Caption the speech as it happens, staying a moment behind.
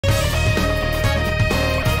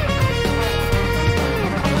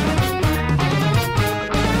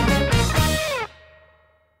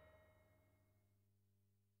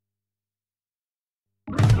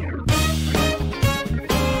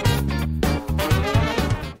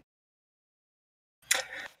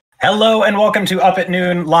Hello and welcome to Up at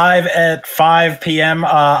Noon, live at 5 p.m.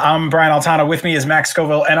 I'm Brian Altano. With me is Max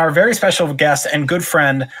Scoville and our very special guest and good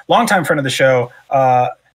friend, longtime friend of the show,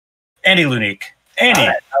 Andy Lunique. Andy,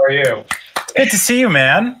 hi, how are you? Good to see you,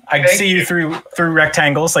 man. I see you through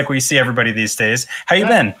rectangles like we see everybody these days. How you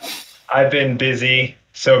been? I've been busy,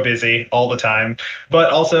 so busy all the time,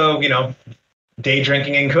 but also, day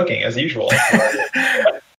drinking and cooking as usual.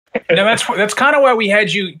 No, that's kind of why we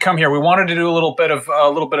had you come here. We wanted to do a little bit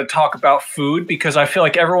of talk about food because I feel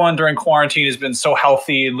like everyone during quarantine has been so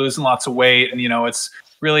healthy and losing lots of weight, and it's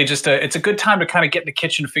really just it's a good time to kind of get in the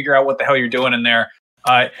kitchen, figure out what the hell you're doing in there.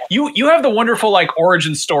 You have the wonderful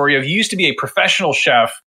origin story of you used to be a professional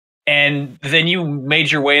chef, and then you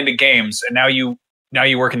made your way into games, and now you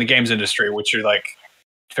work in the games industry, which are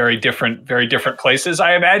very different places,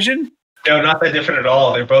 I imagine. No, not that different at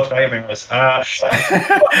all. They're both nightmares. Yeah,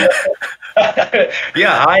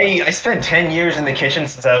 I spent 10 years in the kitchen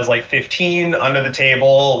since I was 15, under the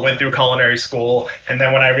table, went through culinary school. And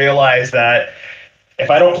then when I realized that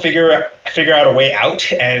if I don't figure out a way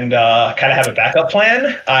out and kind of have a backup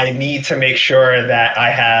plan, I need to make sure that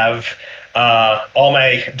I have all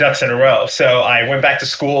my ducks in a row. So I went back to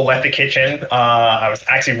school, left the kitchen. I was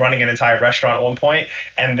actually running an entire restaurant at one point.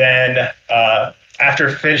 And then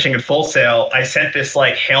after finishing at Full Sail, I sent this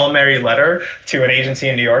Hail Mary letter to an agency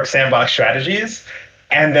in New York, Sandbox Strategies.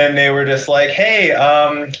 And then they were just like, hey,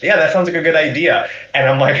 yeah, that sounds like a good idea. And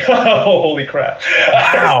I'm like, oh, holy crap.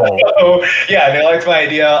 Wow. So, yeah, they liked my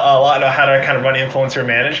idea a lot on how to kind of run influencer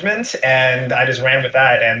management. And I just ran with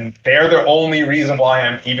that. And they're the only reason why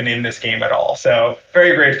I'm even in this game at all. So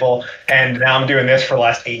very grateful. And now I'm doing this for the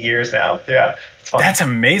last 8 years now. Yeah, it's fun. That's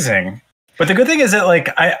amazing. But the good thing is that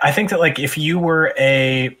I think that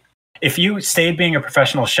if you stayed being a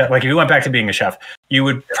professional chef, if you went back to being a chef, you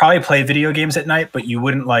would probably play video games at night, but you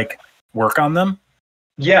wouldn't work on them.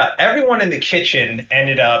 Yeah, everyone in the kitchen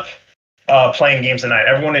ended up playing games at night.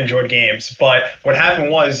 Everyone enjoyed games, but what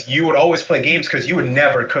happened was you would always play games because you would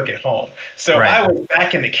never cook at home. So right. I was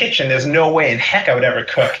back in the kitchen. There's no way in heck I would ever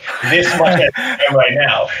cook this much as I am right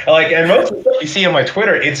now. And most of the stuff you see on my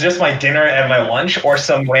Twitter, it's just my dinner and my lunch or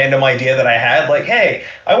some random idea that I had. Hey,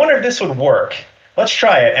 I wonder if this would work. Let's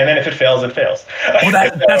try it, and then if it fails, it fails. Well,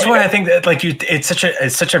 that's why I think that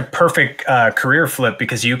it's such a perfect career flip,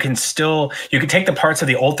 because you can take the parts of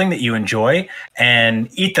the old thing that you enjoy and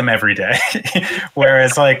eat them every day,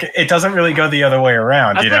 whereas it doesn't really go the other way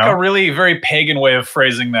around. That's a really very pagan way of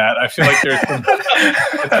phrasing that. I feel like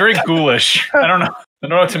it's very ghoulish. I don't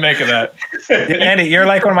know what to make of that. Andy, you're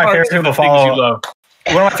one of my favorite people to follow.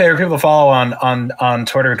 One of my favorite people to follow on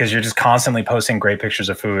Twitter, because you're just constantly posting great pictures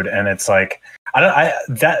of food, and it's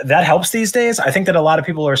that helps these days. I think that a lot of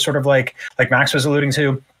people are sort of like Max was alluding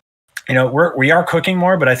to. We are cooking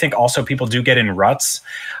more, but I think also people do get in ruts.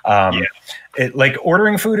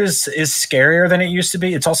 Ordering food is scarier than it used to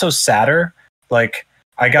be. It's also sadder.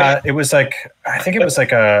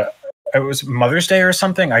 It was Mother's Day or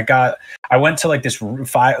something. I went to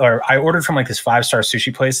I ordered from this 5-star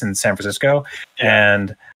sushi place in San Francisco,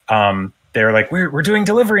 and they were like, we're doing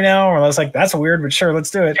delivery now. And I was like, that's weird, but sure, let's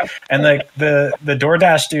do it. And the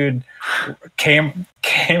DoorDash dude came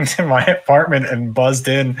to my apartment and buzzed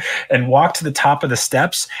in and walked to the top of the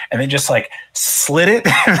steps and then just slid it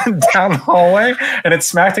down the hallway, and it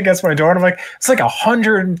smacked against my door. And I'm like, it's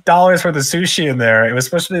 $100 worth of sushi in there. It was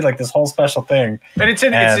supposed to be this whole special thing. And it's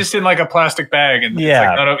just in a plastic bag, and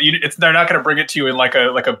yeah, they're not going to bring it to you in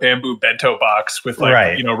a bamboo bento box with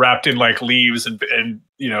right. Wrapped in leaves and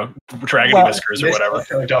dragon whiskers or whatever.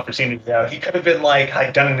 He could have been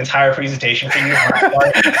done an entire presentation for you,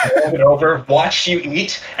 rolled it over, watched you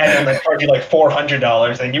eat, and then charge you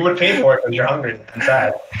 $400, and you would pay for it because you're hungry and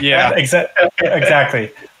sad. Yeah,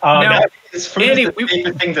 exactly. Now, it's Andy, the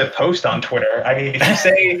favorite thing to post on Twitter. I mean, if you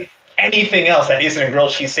say anything else that isn't a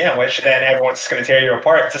grilled cheese sandwich, then everyone's just going to tear you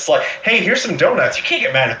apart. It's just hey, here's some donuts. You can't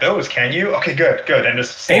get mad at those, can you? Okay, good. And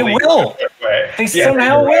just they will. They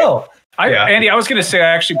somehow will. Andy, I was going to say I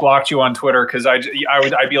actually blocked you on Twitter because I'd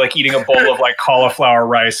be eating a bowl of cauliflower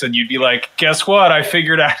rice, and you'd be like, guess what? I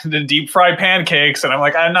figured out the deep fried pancakes, and I'm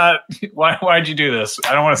like, I'm not. Why'd you do this?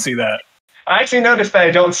 I don't want to see that. I actually noticed that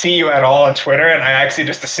I don't see you at all on Twitter, and I actually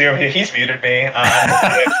just assume he's muted me.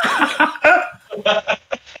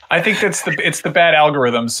 I think it's the bad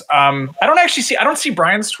algorithms. I don't see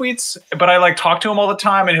Brian's tweets, but I talk to him all the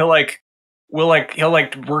time, and he'll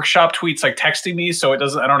workshop tweets texting me, so it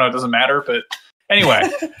doesn't matter. But anyway,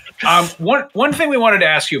 one thing we wanted to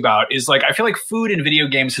ask you about is I feel like food in video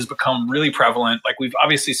games has become really prevalent. We've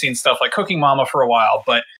obviously seen stuff like Cooking Mama for a while,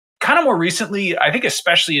 but kind of more recently, I think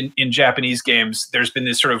especially in Japanese games, there's been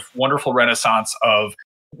this sort of wonderful renaissance of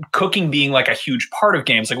cooking being like a huge part of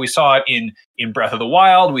games. Like we saw it in Breath of the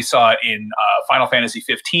Wild, we saw it in Final Fantasy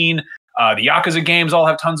 15. The Yakuza games all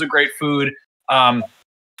have tons of great food. I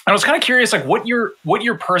was kind of curious, like what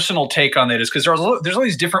your personal take on that is, because there's all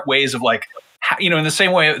these different ways of like, you know, in the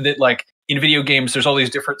same way that like in video games, there's all these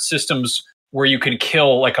different systems where you can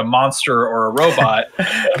kill like a monster or a robot.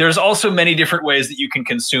 There's also many different ways that you can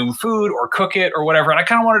consume food or cook it or whatever. And I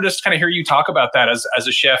kind of wanted to just kind of hear you talk about that as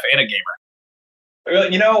a chef and a gamer.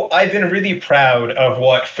 You know, I've been really proud of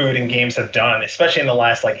what food and games have done, especially in the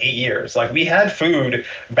last like 8 years. Like we had food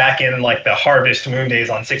back in like the Harvest Moon days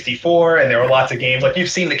on 64, and there were lots of games. Like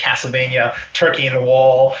you've seen the Castlevania Turkey in the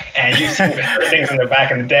Wall, and you've seen things in the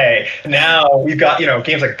back in the day. Now we've got, you know,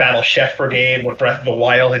 games like Battle Chef Brigade, what Breath of the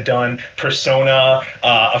Wild had done, Persona,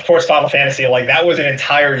 of course Final Fantasy. Like that was an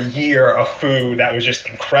entire year of food that was just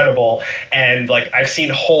incredible. And like I've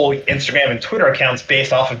seen whole Instagram and Twitter accounts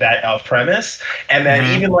based off of that premise. And then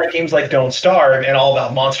even like games like Don't Starve and all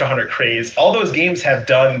about Monster Hunter craze, all those games have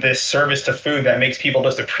done this service to food that makes people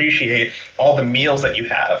just appreciate all the meals that you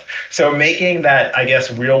have. So making that, I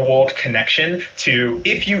guess, real world connection to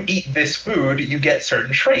if you eat this food, you get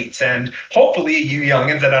certain traits. And hopefully you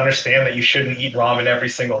youngins that understand that you shouldn't eat ramen every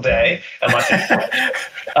single day, unless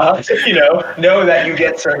it's, you know that you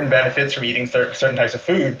get certain benefits from eating certain types of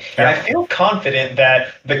food. And I feel confident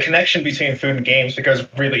that the connection between food and games, because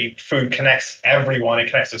really food connects everyone, it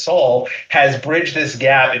connects us all, has bridged this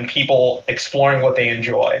gap in people exploring what they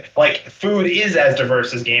enjoy. Like food is as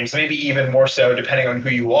diverse as games, maybe even more so depending on who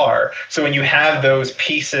you are. So when you have those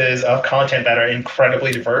pieces of content that are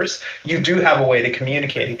incredibly diverse, you do have a way to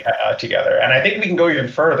communicate together. And I think we can go even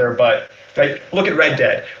further, but like, look at Red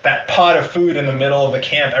Dead, that pot of food in the middle of the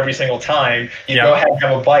camp every single time. You go ahead and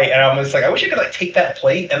have a bite, and I'm just like, I wish I could like take that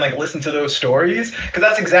plate and like listen to those stories, because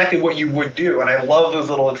that's exactly what you would do. And I love those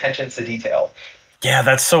little attentions to detail. Yeah,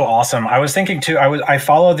 that's so awesome. I was thinking too. I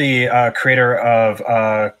follow the creator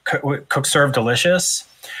of Cook Serve Delicious.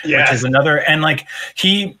 Yeah. Which is another, and like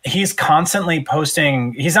he's constantly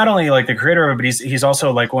posting. He's not only like the creator of it, but he's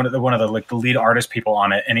also like one of the like the lead artist people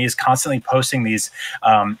on it, and he's constantly posting these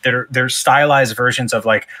they're stylized versions of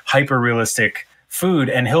like hyper realistic food,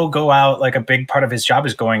 and he'll go out, like a big part of his job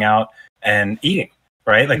is going out and eating,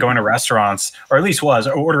 right? Like going to restaurants, or at least was,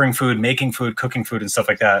 or ordering food, making food, cooking food and stuff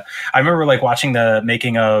like that. I remember like watching the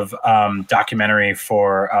making of documentary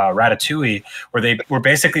for Ratatouille, where they were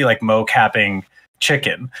basically like mo-capping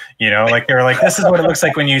chicken, you know, like they were like, this is what it looks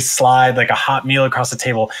like when you slide like a hot meal across the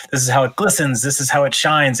table. This is how it glistens. This is how it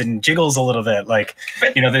shines and jiggles a little bit. Like,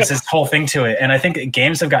 you know, there's this whole thing to it. And I think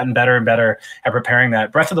games have gotten better and better at preparing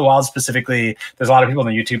that. Breath of the Wild specifically, there's a lot of people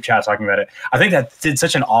in the YouTube chat talking about it. I think that did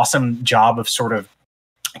such an awesome job of sort of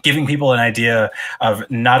giving people an idea of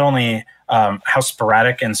not only how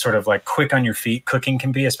sporadic and sort of like quick on your feet cooking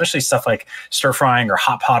can be, especially stuff like stir frying or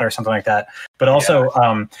hot pot or something like that, but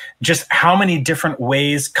also just how many different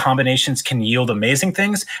ways combinations can yield amazing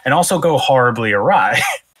things and also go horribly awry.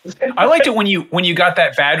 I liked it when you got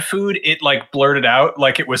that bad food, it like blurted out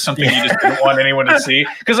like it was something you just didn't want anyone to see.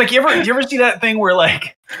 Because like you ever see that thing where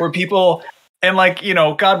people, and like, you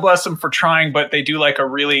know, God bless them for trying, but they do like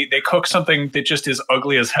they cook something that just is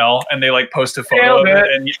ugly as hell, and they like post a photo of it,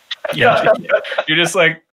 and you're just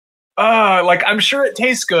like, like I'm sure it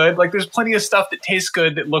tastes good. Like there's plenty of stuff that tastes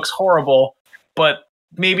good that looks horrible, but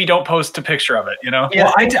maybe don't post a picture of it, you know? Yeah,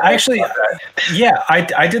 well, I actually,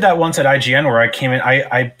 I did that once at IGN where I came in,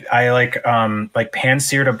 I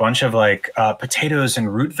pan-seared a bunch of like potatoes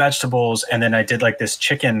and root vegetables, and then I did like this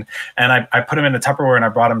chicken, and I put them in a Tupperware and I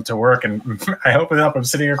brought them to work, and I opened it up, I'm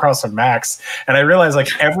sitting across from Max, and I realized like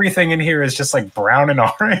everything in here is just like brown and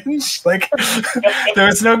orange. Like there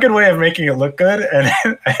was no good way of making it look good,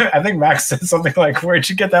 and I think Max said something like, "Where'd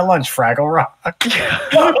you get that lunch, Fraggle Rock?"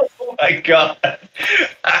 Oh my God.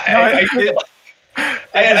 I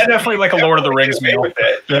definitely like a Lord of the Rings meal with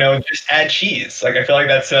it. You know, just add cheese. Like I feel like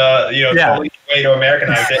that's totally the way to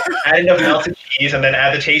Americanize it. Add enough melted cheese and then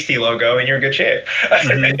add the Tasty logo, and you're in good shape.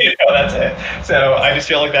 You know, that's it. So I just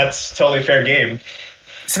feel like that's totally fair game.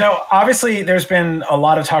 So now, obviously, there's been a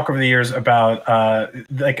lot of talk over the years about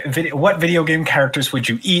what video game characters would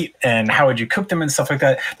you eat and how would you cook them and stuff like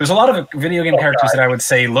that. There's a lot of video game characters that I would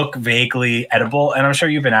say look vaguely edible, and I'm sure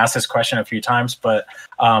you've been asked this question a few times, but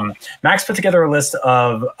Max put together a list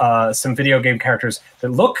of some video game characters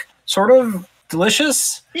that look sort of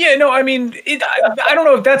delicious. Yeah, no, I mean, I don't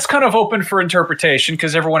know if that's kind of open for interpretation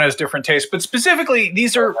because everyone has different tastes, but specifically,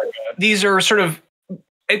 these are sort of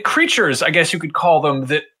creatures, I guess you could call them,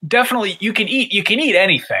 that definitely you can eat. You can eat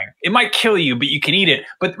anything. It might kill you, but you can eat it.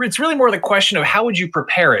 But it's really more the question of how would you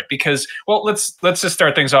prepare it? Because, well, let's just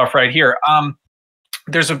start things off right here.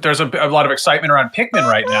 a lot of excitement around Pikmin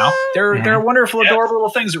right now. They're wonderful, adorable little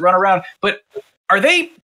things that run around. But are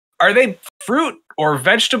they fruit or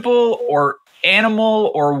vegetable or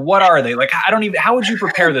animal, or what are they? Like, I don't even. How would you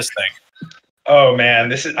prepare this thing? Oh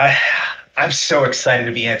man, I'm so excited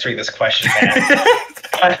to be answering this question, man.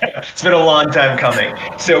 It's been a long time coming.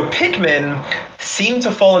 So Pikmin seem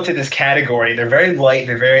to fall into this category. They're very light,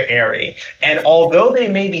 they're very airy. And although they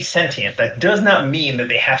may be sentient, that does not mean that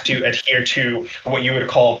they have to adhere to what you would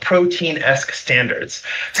call protein-esque standards.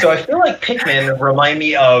 So I feel like Pikmin remind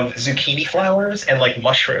me of zucchini flowers and like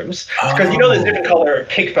mushrooms. Because there's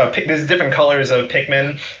there's different colors of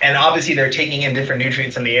Pikmin, and obviously they're taking in different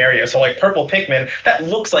nutrients in the area. So like purple Pikmin, that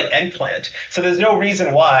looks like eggplant. So there's no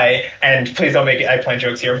reason why, and please don't make eggplant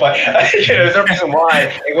jokes here, but there's no reason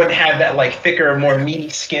why it wouldn't have that like thicker, more meaty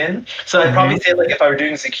skin. So I'd probably say, like, if I were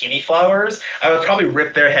doing zucchini flowers, I would probably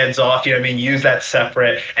rip their heads off, use that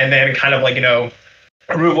separate, and then kind of like,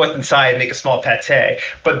 remove what's inside, make a small pate.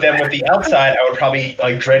 But then with the outside, I would probably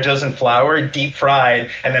like dredge those in flour, deep fried,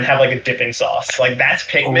 and then have like a dipping sauce. Like that's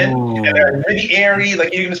Pikmin. Ooh. And they're really airy.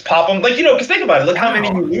 Like you can just pop them. Like, because think about it. Look how many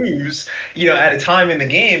you lose, at a time in the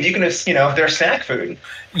game. You can just, they're snack food.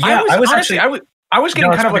 Yeah, I was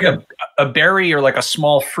getting kind of like a berry or like a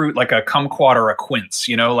small fruit, like a kumquat or a quince.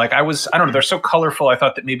 I don't know. They're so colorful. I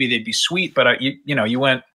thought that maybe they'd be sweet, but you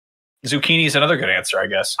went. Zucchini is another good answer, I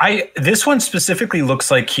guess. This one specifically looks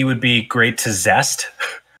like he would be great to zest.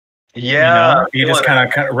 Yeah, you just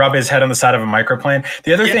kind of rub his head on the side of a microplane.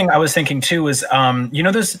 The other thing I was thinking too is,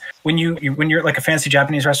 those when you're at like a fancy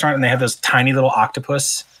Japanese restaurant and they have those tiny little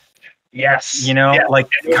octopus. Yes. Like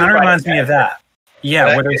kind of reminds me of that.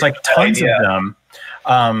 Yeah, where there's like tons of them.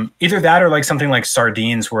 Either that or like something like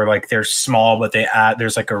sardines, where like they're small, but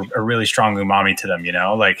there's like a really strong umami to them.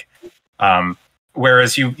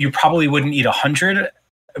 Whereas you probably wouldn't eat 100,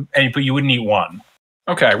 but you wouldn't eat one.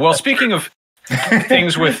 Okay. Well, speaking of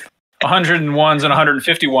things with 101s and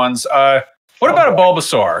 151s, what about a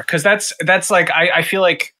Bulbasaur? Because that's like I feel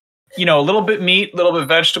like a little bit meat, a little bit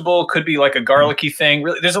vegetable, could be like a garlicky thing.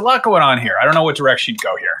 Really, there's a lot going on here. I don't know what direction you'd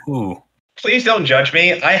go here. Ooh. Please don't judge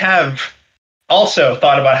me. I have also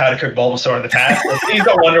thought about how to cook Bulbasaur in the past. So please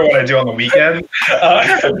don't wonder what I do on the weekend.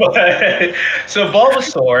 So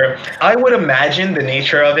Bulbasaur, I would imagine the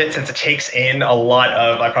nature of it, since it takes in a lot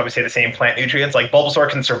of, I'd probably say the same plant nutrients, like Bulbasaur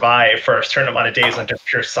can survive for a certain amount of days on just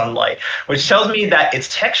pure sunlight, which tells me that its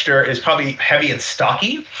texture is probably heavy and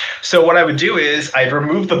stocky. So what I would do is I'd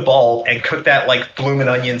remove the bulb and cook that like bloomin'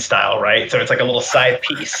 onion style, right? So it's like a little side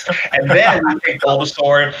piece. And then we take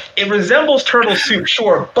Bulbasaur. It resembles turtle soup,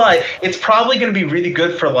 sure, but it's probably going to be really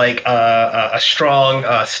good for like a strong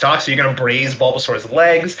stock. So you're going to braise Bulbasaur's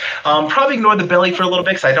legs. Probably ignore the belly for a little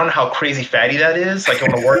bit because I don't know how crazy fatty that is. Like, I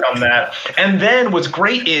want to work on that. And then what's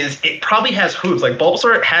great is it probably has hooves. Like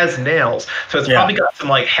Bulbasaur has nails, so it's probably got some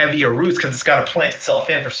like heavier roots because it's got to plant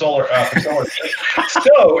itself in for solar.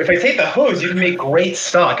 So if I take the hooves, you can make great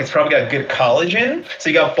stock. It's probably got good collagen.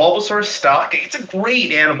 So you got Bulbasaur stock. It's a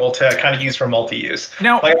great animal to kind of use for multi-use.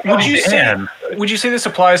 Now, like, would you say this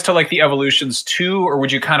applies to like the evolutions too, or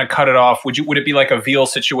would you kind of cut it off? Would it be like a veal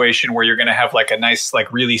situation where you're going to have like a nice,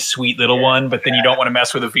 like really sweet little one, but then you don't want to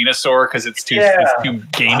mess with a Venusaur because it's too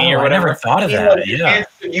gamey or whatever? I never thought of that.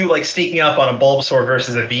 You like sneaking up on a Bulbasaur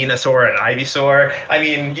versus a Venusaur and an Ivysaur. I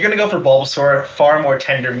mean, you're going to go for Bulbasaur, far more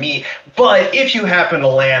tender meat. But if you happen to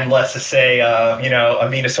land, let's just say, a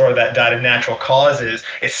Venusaur that died of natural causes,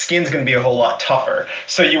 its skin's going to be a whole lot tougher.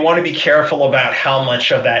 So you want to be careful about how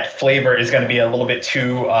much of that flavor is going to be a little bit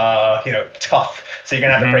too, tough. So you're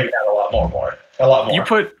going to have to break it down a lot more.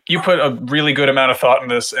 You put a really good amount of thought in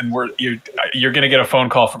this, and you're going to get a phone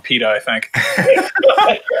call from PETA, I think.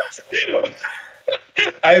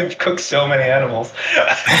 I've cooked so many animals.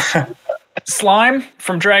 Slime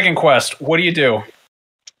from Dragon Quest. What do you do?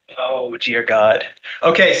 Oh, dear God.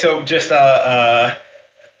 Okay, so just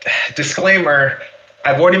disclaimer.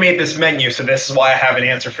 I've already made this menu, so this is why I have an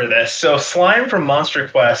answer for this. So slime from Monster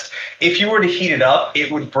Quest, if you were to heat it up,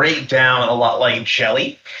 it would break down a lot like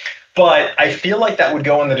jelly. But I feel like that would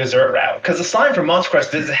go in the dessert route, because the slime from Monster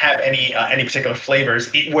Quest doesn't have any particular flavors.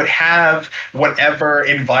 It would have whatever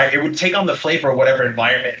it would take on the flavor of whatever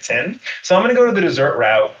environment it's in. So I'm going to go to the dessert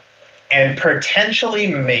route and potentially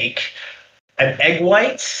make an egg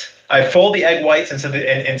whites. I fold the egg whites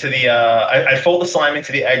I fold the slime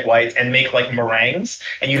into the egg whites and make like meringues,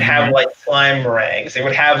 and you'd have like slime meringues. It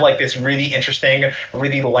would have like this really interesting,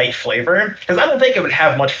 really light flavor, because I don't think it would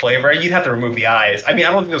have much flavor. You'd have to remove the eyes. I mean,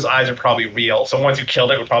 I don't think those eyes are probably real. So once you killed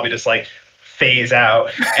it, would probably just like phase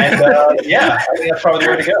out. And yeah, I think that's probably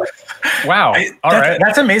the way to go. Wow. All right.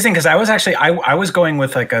 That's amazing, because I was actually I was going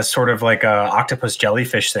with like a sort of like a octopus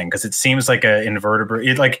jellyfish thing, because it seems like an invertebrate.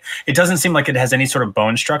 It doesn't seem like it has any sort of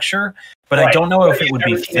bone structure, but I don't know if it would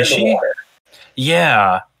be fishy.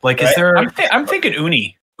 Yeah, like is there? I'm thinking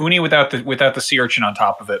uni without the sea urchin on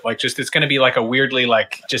top of it. Like just it's going to be like a weirdly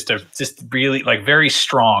like just really like very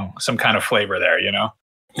strong some kind of flavor there. You know?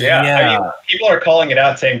 Yeah. I mean, people are calling it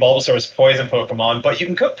out, saying Bulbasaur is poison Pokemon, but you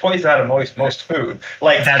can cook poison out of most food.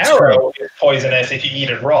 Like taro is poisonous if you eat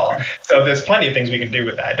it raw. So there's plenty of things we can do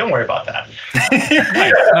with that. Don't worry about that.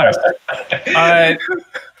 Nice.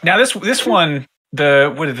 Now this one,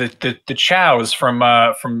 the chows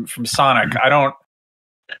from Sonic. I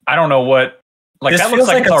don't know what. Like this that feels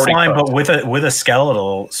looks like a it's slime, cooked. but with a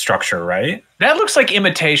skeletal structure, right? That looks like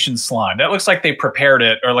imitation slime. That looks like they prepared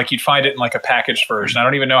it, or like you'd find it in like a packaged version. I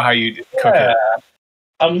don't even know how you cook it.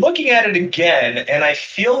 I'm looking at it again, and I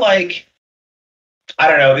feel like, I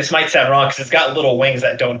don't know, this might sound wrong because it's got little wings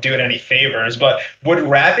that don't do it any favors, but would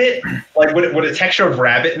rabbit, like would a texture of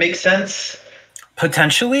rabbit make sense?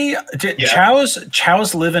 Potentially.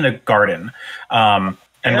 Chows live in a garden.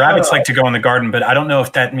 And rabbits like to go in the garden, but I don't know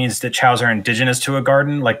if that means that chows are indigenous to a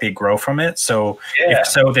garden, like they grow from it. So if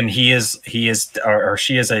so, then he is or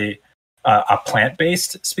she is a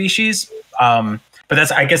plant-based species. But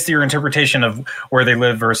that's, I guess, your interpretation of where they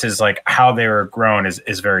live versus like how they were grown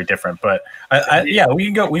is very different. But yeah,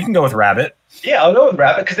 we can go with rabbit. Yeah, I'll go with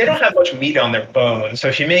rabbit because they don't have much meat on their bones. So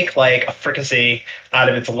if you make like a fricassee out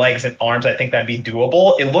of its legs and arms, I think that'd be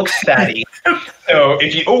doable. It looks fatty. So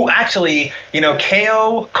if you, KO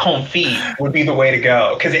confit would be the way to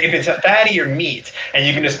go. Because if it's a fattier meat and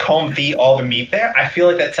you can just confit all the meat there, I feel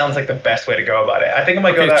like that sounds like the best way to go about it. I think I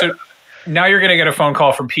might go that. So now you're going to get a phone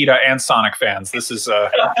call from PETA and Sonic fans. This is oh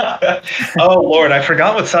Lord, I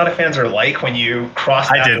forgot what Sonic fans are like when you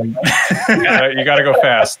cross. I didn't. You got to go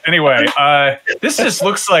fast. Anyway, this just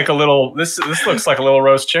looks like a little. This looks like a little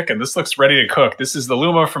roast chicken. This looks ready to cook. This is the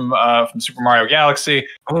Luma from Super Mario Galaxy.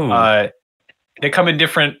 They come in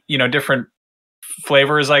different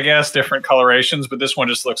flavors, I guess, different colorations, but this one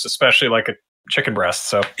just looks especially like a chicken breast.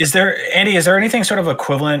 So is there anything sort of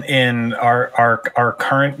equivalent in our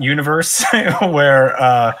current universe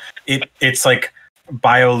where it's like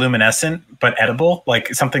bioluminescent but edible,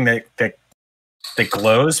 like something that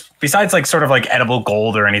glows, besides like sort of like edible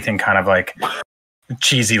gold or anything kind of like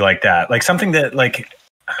cheesy like that, like something that like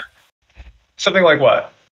something like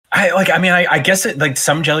what? I guess it, like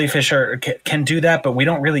some jellyfish can do that, but we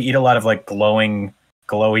don't really eat a lot of like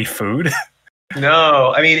glowy food.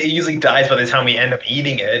 No, I mean, it usually dies by the time we end up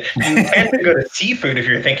eating it. You tend to go to seafood if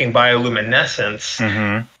you're thinking bioluminescence.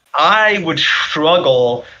 Mm-hmm. I would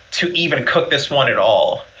struggle to even cook this one at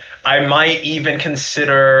all. I might even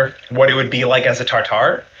consider what it would be like as a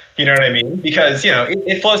tartare. You know what I mean? Because,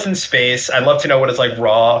 it floats in space. I'd love to know what it's like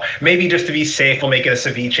raw. Maybe just to be safe, we'll make it a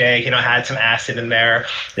ceviche, add some acid in there.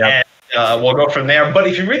 Yep. And we'll go from there. But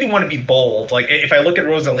if you really want to be bold, like if I look at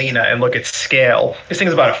Rosalina and look at scale, this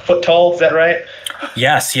thing's about a foot tall. Is that right?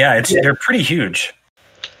 Yes. Yeah. They're pretty huge.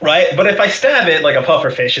 Right. But if I stab it like a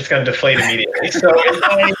pufferfish, it's going to deflate immediately. So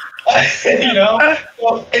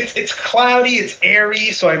well, it's cloudy, it's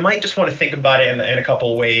airy, so I might just want to think about it in a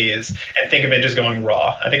couple of ways and think of it just going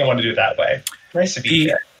raw. I think I want to do it that way. Nice to be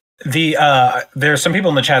here. There's some people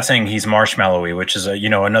in the chat saying he's marshmallowy, which is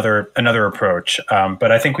another approach.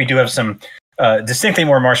 But I think we do have some distinctly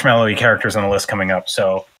more marshmallowy characters on the list coming up.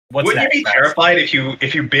 So wouldn't you be terrified if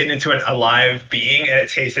you bit into an alive being and it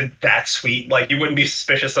tasted that sweet? Like you wouldn't be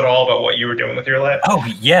suspicious at all about what you were doing with your life? Oh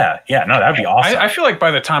yeah, no, that'd be awesome. I feel like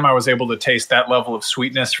by the time I was able to taste that level of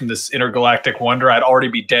sweetness from this intergalactic wonder, I'd already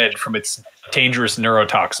be dead from its dangerous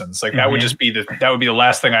neurotoxins. Like that would just be the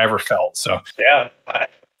last thing I ever felt. So yeah.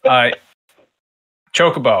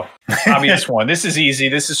 Chocobo, obvious one. This is easy.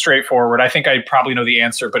 This is straightforward. I think I probably know the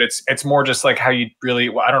answer, but it's more just like how you really.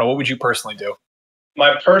 I don't know. What would you personally do?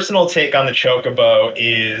 My personal take on the Chocobo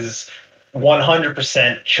is 100%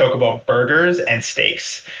 Chocobo burgers and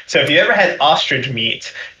steaks. So if you ever had ostrich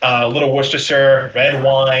meat, little Worcestershire, red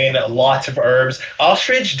wine, lots of herbs,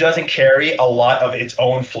 ostrich doesn't carry a lot of its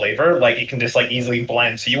own flavor. Like it can just like easily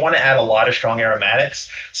blend. So you want to add a lot of strong aromatics.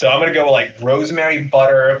 So I'm going to go like rosemary,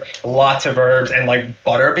 butter, lots of herbs, and like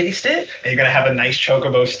butter baste it. And you're going to have a nice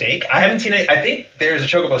Chocobo steak. I haven't seen it. I think there's a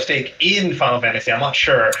Chocobo steak in Final Fantasy. I'm not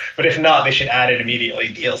sure. But if not, they should add it immediately.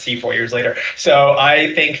 DLC 4 years later. So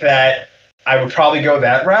I think that I would probably go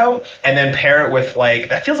that route and then pair it with like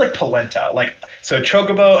that feels like polenta, like so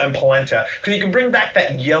chocobo and polenta, because you can bring back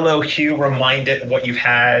that yellow hue, remind it of what you've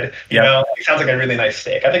had. You know, it sounds like a really nice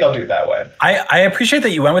steak. I think I'll do it that way. I appreciate that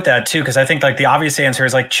you went with that too, because I think like the obvious answer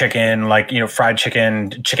is like chicken, like fried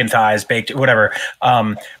chicken, chicken thighs, baked, whatever.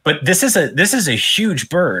 But this is a huge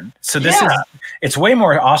bird, so it's way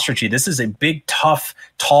more ostrichy. This is a big, tough,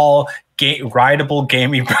 tall, rideable,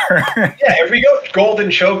 gamey bird. Yeah, if we go golden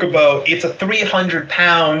chocobo, it's a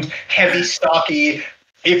 300-pound, heavy, stocky.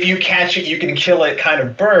 If you catch it, you can kill it kind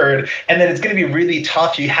of bird, and then it's going to be really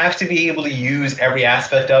tough. You have to be able to use every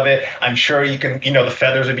aspect of it. I'm sure you can, the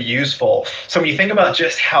feathers would be useful. So when you think about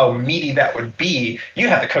just how meaty that would be, you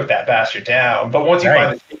have to cook that bastard down. But once you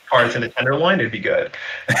find the steak parts and the tenderloin, it'd be good.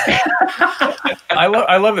 I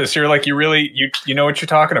love this. You're like, you know what you're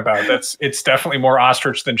talking about. It's definitely more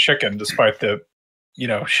ostrich than chicken, despite the,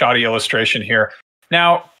 shoddy illustration here.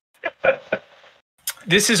 Now,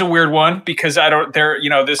 this is a weird one because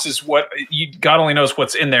this is what God only knows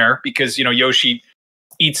what's in there, because, Yoshi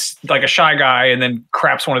eats like a shy guy and then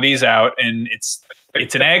craps one of these out, and it's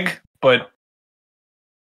an egg, but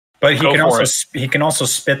he can also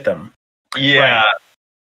spit them. Yeah. Right.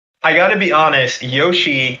 I got to be honest,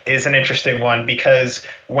 Yoshi is an interesting one because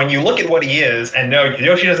when you look at what he is, and no,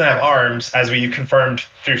 Yoshi doesn't have arms, as we confirmed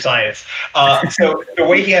through science. So the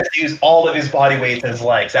way he has to use all of his body weight and his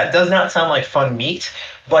legs, that does not sound like fun meat.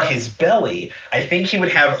 But his belly, I think he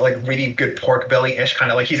would have like really good pork belly-ish,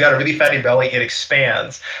 kind of like he's got a really fatty belly. It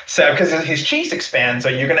expands. So because his cheeks expand, so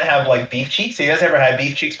you're going to have like beef cheeks. Have you guys ever had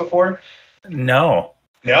beef cheeks before? No.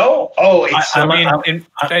 No? Oh, it's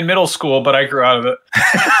in middle school, but I grew out of it.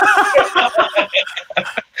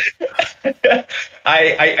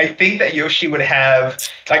 I think that Yoshi would have,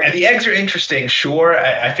 like, the eggs are interesting, sure.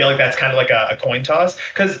 I feel like that's kind of like a coin toss.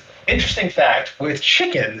 Because, interesting fact, with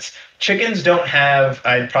chickens don't have,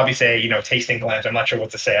 I'd probably say, tasting glands. I'm not sure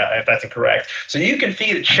what to say if that's incorrect. So you can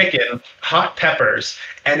feed a chicken hot peppers,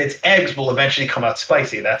 and its eggs will eventually come out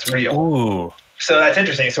spicy. That's real. Ooh. So that's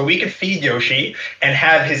interesting. So we could feed Yoshi and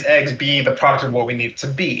have his eggs be the product of what we need it to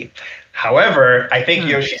be. However, I think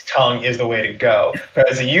Yoshi's tongue is the way to go.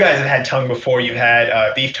 Because you guys have had tongue before. You've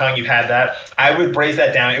had beef tongue. You've had that. I would braise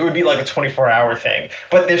that down. It would be like a 24-hour thing.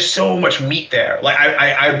 But there's so much meat there. Like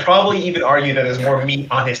I would probably even argue that there's more meat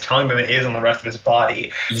on his tongue than there is on the rest of his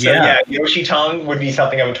body. So yeah, Yoshi tongue would be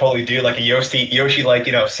something I would totally do. Like a Yoshi like,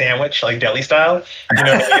 sandwich, like deli style.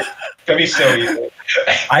 That'd be so easy.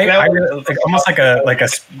 I really, like, almost like a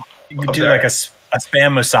you could do like a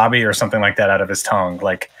spam wasabi or something like that out of his tongue,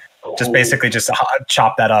 like just basically just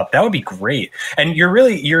chop that up. That would be great. And you're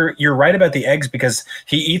right about the eggs, because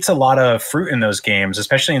he eats a lot of fruit in those games,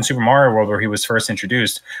 especially in Super Mario World where he was first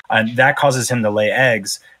introduced, and that causes him to lay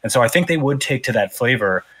eggs. And so I think they would take to that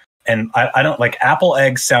flavor. And I don't like apple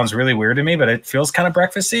eggs. Sounds really weird to me, but it feels kind of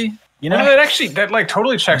breakfasty. Well, that like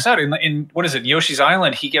totally checks out. In what is it, Yoshi's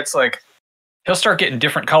Island? He gets like. He'll start getting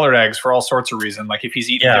different colored eggs for all sorts of reasons. Like if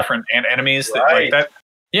he's eating different enemies like that.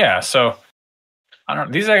 Yeah. So I don't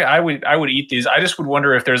know. These I would eat these. I just would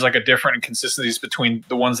wonder if there's like a different inconsistencies between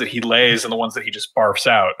the ones that he lays and the ones that he just barfs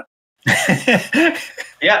out.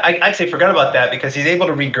 Yeah, I actually forgot about that, because he's able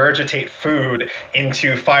to regurgitate food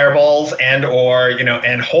into fireballs and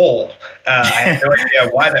whole. I have no idea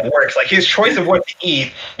why that works. Like his choice of what to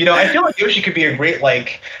eat. I feel like Yoshi could be a great,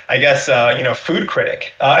 like, I guess, food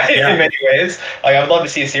critic in many ways. Like I would love to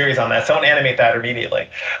see a series on that. Someone animate that immediately.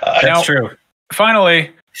 That's true.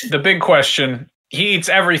 Finally, the big question: he eats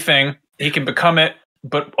everything. He can become it,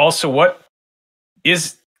 but also, what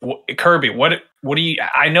is Kirby? What do you?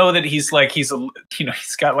 I know that he's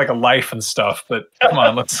got like a life and stuff, but come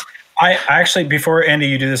on, let's. I actually, before Andy,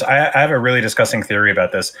 you do this, I have a really disgusting theory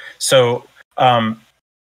about this. So,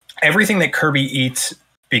 everything that Kirby eats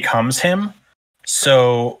becomes him.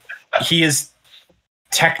 So he is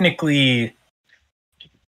technically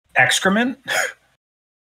excrement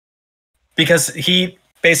because he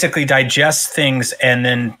basically digests things and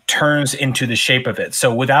then turns into the shape of it.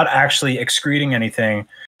 So without actually excreting anything,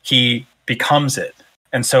 he becomes it.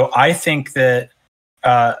 And so I think that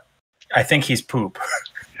he's poop.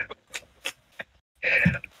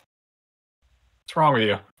 What's wrong with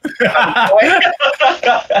you?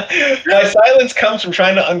 My silence comes from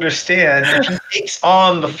trying to understand if he takes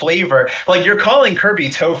on the flavor. Like, you're calling Kirby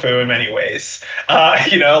tofu in many ways.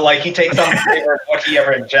 Like he takes on the flavor of what he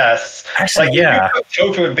ever ingests. Actually, like, yeah. If you put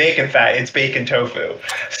tofu and bacon fat, it's bacon tofu.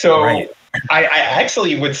 So right. I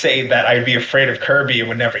actually would say that I'd be afraid of Kirby and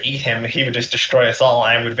would never eat him. He would just destroy us all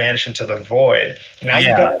and I would vanish into the void. Now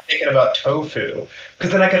you've got me thinking about tofu.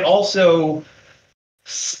 Because then I can also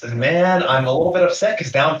Man, I'm a little bit upset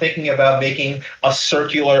because now I'm thinking about making a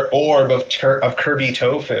circular orb of Kirby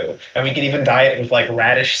tofu, and we can even dye it with like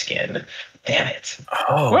radish skin. Damn it!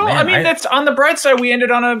 Oh Well, I man, mean, that's on the bright side. We ended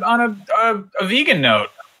on a vegan note.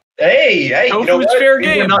 Hey, you know Tofu is what? fair We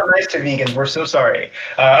were game. not nice to vegans. We're so sorry.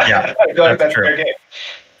 Yeah, I feel like that's true. fair game.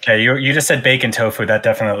 Okay, you just said bacon tofu. That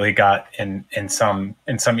definitely got in some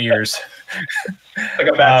ears. Like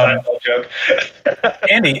a bad Seinfeld joke.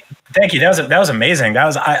 Andy, thank you. That was amazing.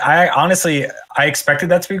 I honestly I expected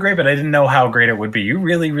that to be great, but I didn't know how great it would be. You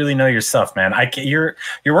really know your stuff, man. You're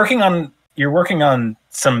working on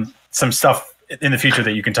some stuff in the future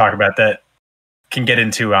that you can talk about that can get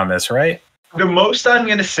into on this, right? The most I'm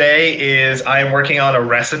going to say is I'm working on a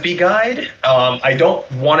recipe guide. I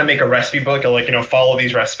don't want to make a recipe book or follow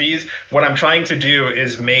these recipes. What I'm trying to do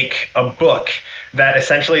is make a book that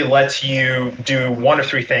essentially lets you do one of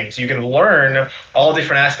three things. You can learn all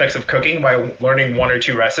different aspects of cooking by learning one or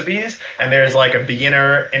two recipes, and there's like a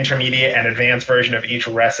beginner, intermediate, and advanced version of each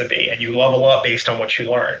recipe, and you level up based on what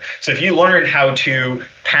you learn. So if you learn how to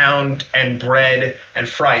pound and bread and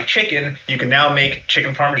fry chicken, you can now make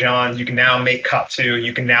chicken parmesan, you can now make katsu,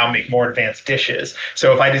 you can now make more advanced dishes.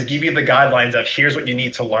 So if I just give you the guidelines of here's what you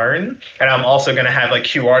need to learn, and I'm also going to have like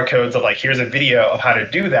QR codes of like here's a video of how to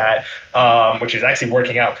do that, which is actually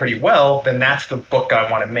working out pretty well, then that's the book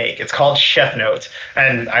I want to make. It's called Chef Notes,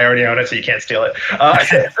 and I already own it, so you can't steal it. My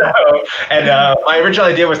original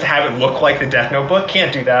idea was to have it look like the Death Note book.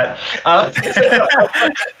 Can't do that.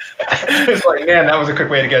 It's like, man, that was a quick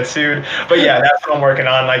way to get sued. But yeah, that's what I'm working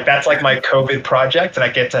on. Like that's like my COVID project, and I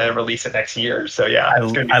get to release it next year. So yeah, I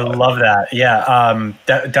love that. Yeah,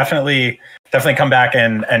 definitely come back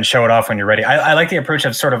and show it off when you're ready. I like the approach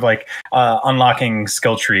of sort of like unlocking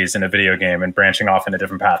skill trees in a video game and branching off into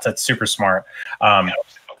different paths. That's super smart.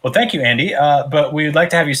 Well, thank you, Andy. But we'd like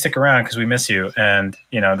to have you stick around because we miss you, and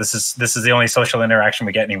this is the only social interaction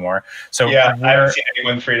we get anymore. So yeah, I haven't seen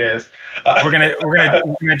anyone in 3 days. We're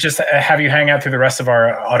gonna just have you hang out through the rest of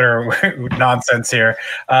our utter nonsense here.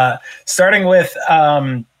 Starting with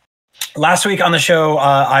last week on the show,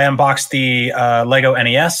 I unboxed the Lego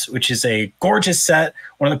NES, which is a gorgeous set,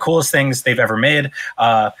 one of the coolest things they've ever made.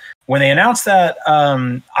 When they announced that,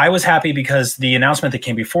 I was happy because the announcement that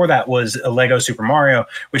came before that was a Lego Super Mario,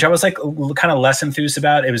 which I was like kind of less enthused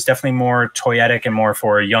about. It was definitely more toyetic and more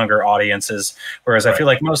for younger audiences, whereas I feel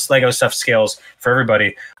like most Lego stuff scales for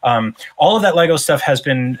everybody. All of that Lego stuff has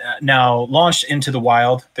been now launched into the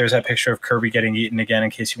wild. There's that picture of Kirby getting eaten again, in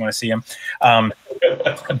case you want to see him.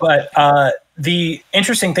 But the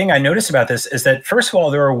interesting thing I noticed about this is that, first of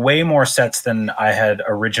all, there are way more sets than I had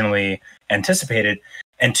originally anticipated.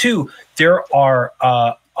 And two, there are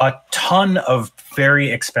a ton of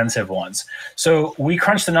very expensive ones. So we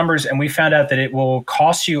crunched the numbers and we found out that it will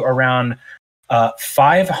cost you around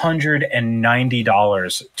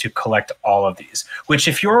 $590 to collect all of these, which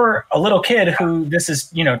if you're a little kid who this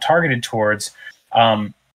is, targeted towards,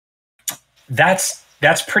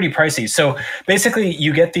 that's pretty pricey. So basically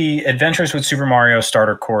you get the Adventures with Super Mario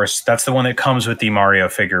starter course. That's the one that comes with the Mario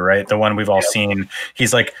figure, right? The one we've all seen.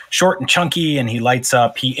 He's like short and chunky and he lights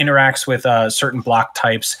up. He interacts with certain block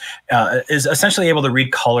types, is essentially able to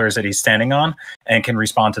read colors that he's standing on and can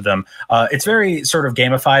respond to them. It's very sort of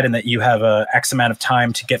gamified in that you have a X amount of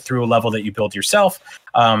time to get through a level that you build yourself,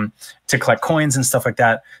 to collect coins and stuff like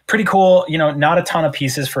that. Pretty cool. Not a ton of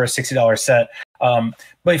pieces for a $60 set.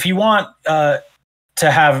 But if you want, to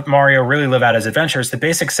have Mario really live out his adventures, the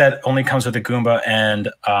basic set only comes with a Goomba and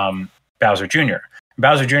Bowser Jr.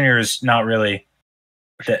 Bowser Jr. is not really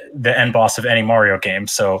the end boss of any Mario game,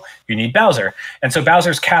 so you need Bowser. And so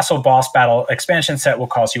Bowser's Castle Boss Battle expansion set will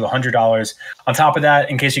cost you $100. On top of that,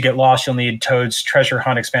 in case you get lost, you'll need Toad's Treasure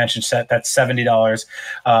Hunt expansion set. That's $70.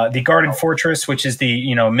 The Garden Fortress, which is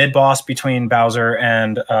the mid-boss between Bowser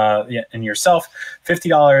and yourself,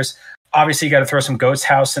 $50. Obviously, you got to throw some Goat's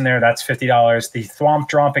House in there. That's $50. The Thwomp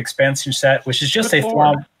Dromp expansion set, which is just a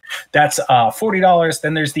Thwomp, that's $40.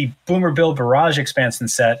 Then there's the Boomer Bill Barrage expansion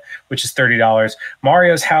set, which is $30.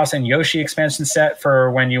 Mario's House and Yoshi expansion set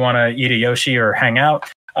for when you want to eat a Yoshi or hang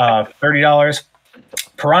out, $30.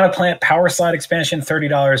 Piranha Plant Power Slide expansion,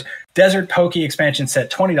 $30. Desert Pokey expansion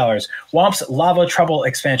set, $20. Womp's Lava Trouble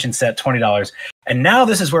expansion set, $20. And now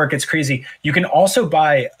this is where it gets crazy. You can also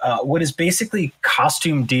buy what is basically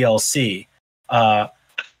costume DLC.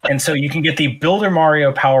 And so you can get the Builder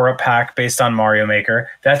Mario Power-Up Pack based on Mario Maker.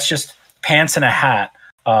 That's just pants and a hat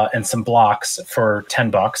and some blocks for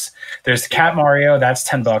 $10. There's Cat Mario, that's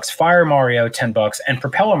 $10. Fire Mario, $10. And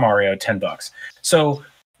Propeller Mario, $10. So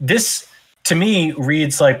this, to me,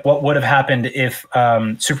 reads like what would have happened if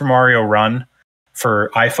Super Mario Run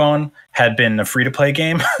for iPhone had been a free-to-play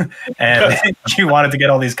game, and you wanted to get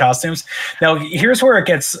all these costumes. Now, here's where it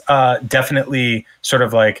gets definitely sort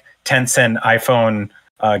of like 10-cent iPhone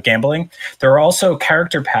gambling. There are also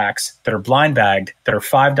character packs that are blind bagged that are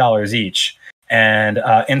 $5 each. And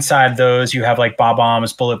inside those, you have like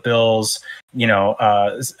bob-ombs, bullet bills, you know,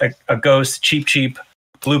 a ghost, cheap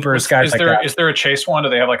bloopers, guys like that. Is there a chase one? Do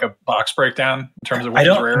they have like a box breakdown in terms of which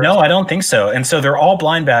is rare? No, I don't think so. And so they're all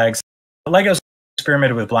blind bags. Lego's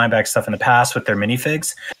experimented with blind bag stuff in the past with their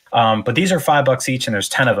minifigs. But these are $5 each and there's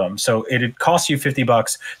 10 of them. So it'd cost you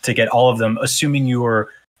 $50 to get all of them, assuming you were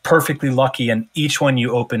perfectly lucky and each one you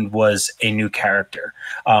opened was a new character.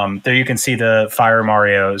 There you can see the Fire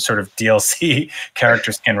Mario sort of DLC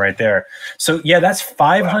character skin right there. So yeah, that's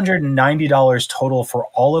 $590 total for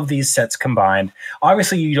all of these sets combined.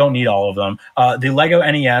 Obviously you don't need all of them. The Lego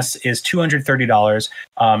NES is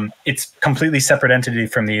 $230. It's completely separate entity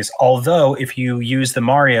from these, although if you use the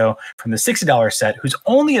Mario from the $60 set, who's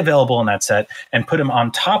only available in that set, and put him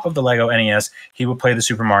on top of the Lego NES, he will play the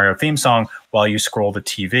Super Mario theme song while you scroll the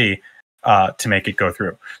TV to make it go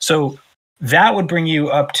through. So that would bring you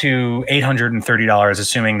up to $830,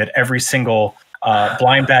 assuming that every single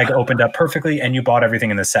blind bag opened up perfectly and you bought everything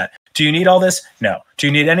in the set. Do you need all this? No. Do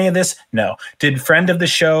you need any of this? No. Did friend of the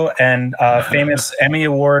show and famous Emmy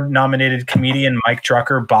Award nominated comedian Mike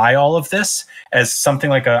Drucker buy all of this as something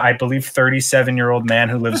like a, I believe, 37-year-old man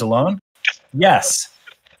who lives alone? Yes.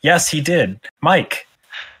 Yes, he did. Mike,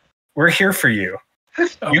 we're here for you.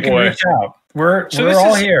 You can reach out. We're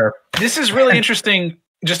all here. This is really interesting,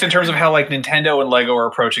 just in terms of how like Nintendo and Lego are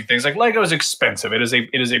approaching things. Like Lego is expensive. It is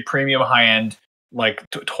a premium high end like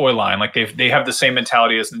toy line. Like they have the same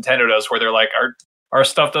mentality as Nintendo does, where they're like our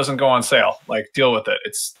stuff doesn't go on sale. Like deal with it.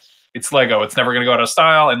 It's Lego. It's never going to go out of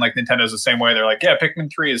style. And like Nintendo's the same way. They're like, yeah,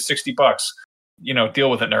 Pikmin 3 is $60. You know, deal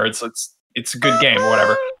with it, nerds. It's a good game or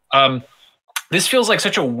whatever. This feels like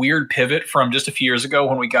such a weird pivot from just a few years ago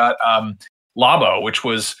when we got Labo, which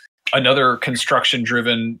was another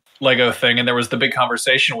construction-driven Lego thing, and there was the big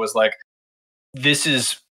conversation was like,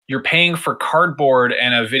 you're paying for cardboard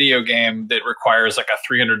and a video game that requires like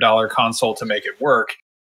a $300 console to make it work,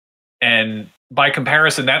 and by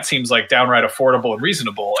comparison, that seems like downright affordable and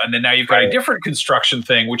reasonable. And then now you've got a different construction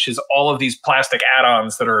thing, which is all of these plastic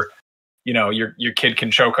add-ons that are, you know, your kid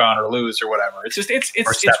can choke on or lose or whatever. It's just it's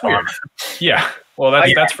weird. Yeah, well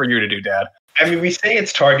that's for you to do, Dad. I mean, we say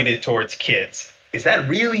it's targeted towards kids. Is that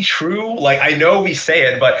really true? Like, I know we say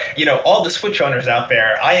it, but, you know, all the Switch owners out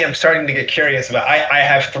there, I am starting to get curious about, I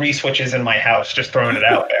have 3 Switches in my house, just throwing it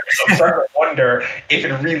out there. So I'm starting to wonder if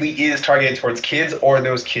it really is targeted towards kids or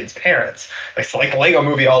those kids' parents. It's like the Lego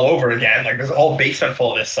movie all over again. Like, there's a whole basement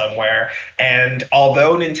full of this somewhere. And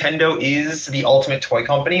although Nintendo is the ultimate toy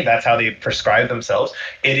company, that's how they prescribe themselves,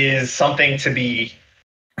 it is something to be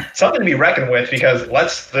reckoned with, because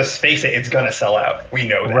let's face it, it's going to sell out. We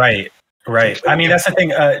know that. Right. I mean, that's the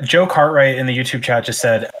thing. Joe Cartwright in the YouTube chat just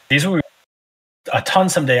said, these will be a ton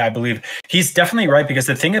someday, I believe. He's definitely right, because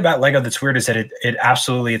the thing about Lego that's weird is that it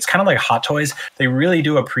absolutely, it's kind of like Hot Toys. They really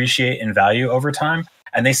do appreciate in value over time,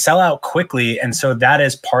 and they sell out quickly. And so that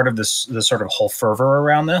is part of the sort of whole fervor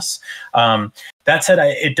around this. That said,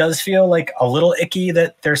 it does feel like a little icky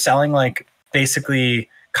that they're selling like basically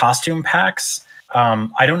costume packs.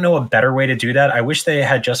 I don't know a better way to do that. I wish they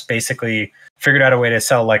had just basically figured out a way to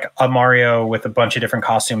sell like a Mario with a bunch of different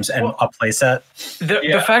costumes and a playset.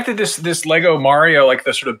 The fact that this Lego Mario, like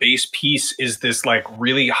the sort of base piece, is this like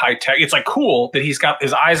really high tech. It's like cool that he's got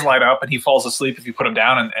his eyes light up and he falls asleep if you put him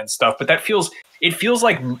down and stuff. But it feels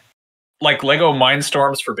like Lego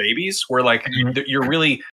Mindstorms for babies, where like you're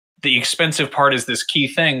really, the expensive part is this key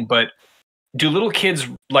thing. But do little kids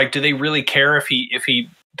like, do they really care if he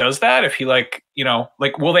does that? If he like, you know,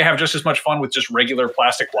 like, will they have just as much fun with just regular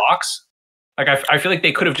plastic blocks? Like, I feel like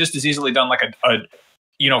they could have just as easily done like a,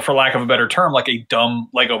 you know, for lack of a better term, like a dumb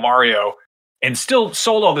Lego Mario, and still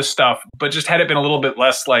sold all this stuff, but just had it been a little bit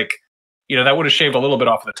less like, you know, that would have shaved a little bit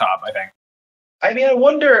off the top, I think. I mean, I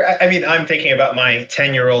wonder. I mean, I'm thinking about my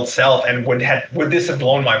 10-year-old self, and would this have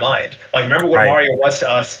blown my mind? Like, remember what Mario was to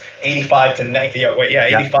us, 85 to 90?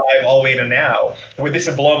 85 all the way to now. Would this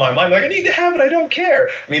have blown my mind? Like, I need to have it. I don't care.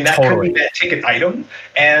 I mean, that could be that ticket item,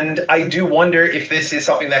 and I do wonder if this is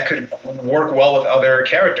something that could work well with other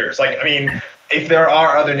characters. Like, I mean, if there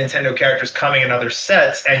are other Nintendo characters coming in other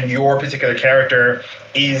sets, and your particular character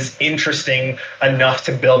is interesting enough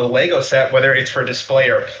to build a Lego set, whether it's for display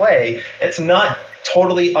or play, it's not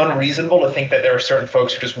totally unreasonable to think that there are certain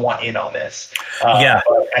folks who just want in on this.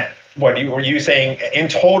 Were you saying in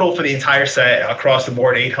total for the entire set across the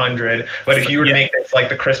board 800? But if you were to make this like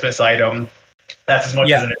the Christmas item, that's as much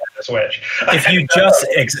as a Nintendo the Switch. If you just,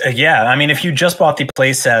 yeah, I mean, if you just bought the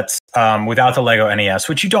play sets without the Lego NES,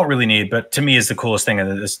 which you don't really need, but to me is the coolest thing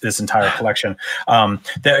in this entire collection, that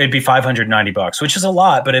it'd be $590, which is a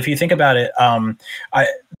lot. But if you think about it,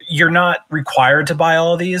 you're not required to buy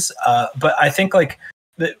all of these. But I think like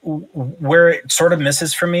where it sort of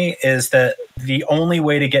misses for me is that the only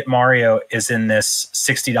way to get Mario is in this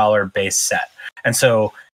 $60 base set. And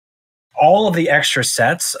so all of the extra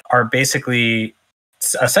sets are basically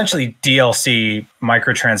essentially DLC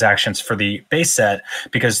microtransactions for the base set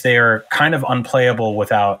because they are kind of unplayable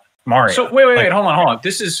without Mario. So wait, hold on.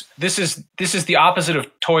 This is the opposite of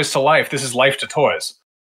Toys to Life. This is Life to Toys.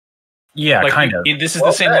 Yeah, like, kind of. This is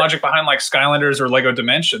the same logic behind like Skylanders or Lego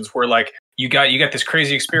Dimensions, where like you got this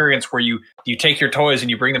crazy experience where you take your toys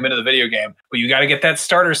and you bring them into the video game, but you got to get that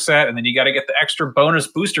starter set, and then you got to get the extra bonus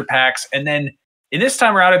booster packs, and then in this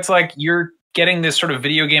time around, it's like you're getting this sort of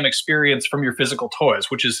video game experience from your physical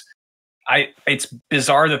toys, which is, it's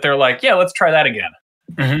bizarre that they're like, yeah, let's try that again.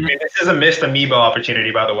 Mm-hmm. I mean, this is a missed amiibo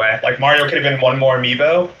opportunity, by the way. Like Mario could have been one more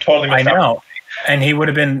amiibo. Totally missed out. I know. And he would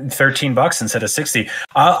have been $13 instead of $60.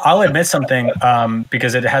 I'll admit something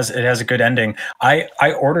because it has a good ending. I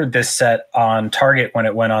ordered this set on Target when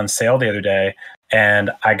it went on sale the other day,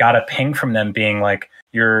 and I got a ping from them being like,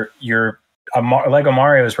 "Your Lego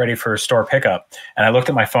Mario is ready for store pickup." And I looked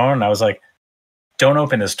at my phone and I was like, "Don't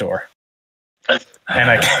open this door." And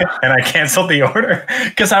I canceled the order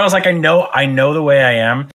because I was like, I know the way I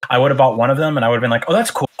am. I would have bought one of them and I would have been like, "Oh, that's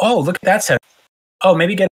cool. Oh, look at that set. Oh,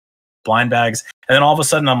 maybe get blind bags." And then all of a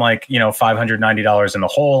sudden I'm like, $590 in the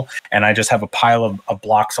hole, and I just have a pile of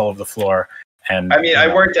blocks all over the floor. And I mean,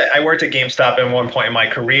 I worked at GameStop at one point in my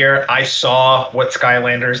career. I saw what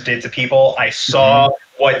Skylanders did to people. I saw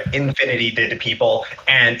what Infinity did to people,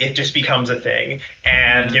 and it just becomes a thing.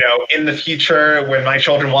 And in the future, when my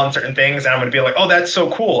children want certain things, I'm going to be like, "Oh, that's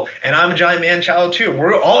so cool!" And I'm a giant man child too.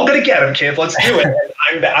 We're all going to get them, kids. Let's do it.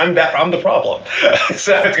 And I'm the problem.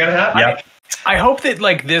 So it's going to happen. Yep. I hope that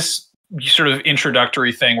like this sort of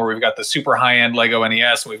introductory thing where we've got the super high-end Lego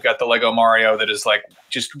NES and we've got the Lego Mario that is like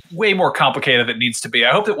just way more complicated than it needs to be.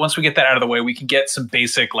 I hope that once we get that out of the way, we can get some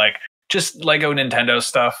basic like just Lego Nintendo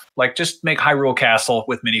stuff. Like just make Hyrule Castle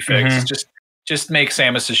with minifigs. Just make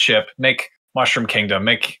Samus's ship. Make Mushroom Kingdom.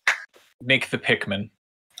 Make the Pikmin.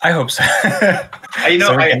 I hope so.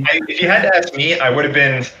 If you had to ask me, I would have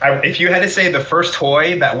been. If you had to say the first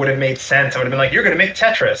toy that would have made sense, I would have been like, "You're going to make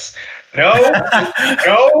Tetris." No,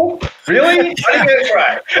 no, really? Why are you gonna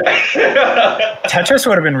try? Tetris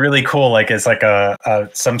would have been really cool, like as like a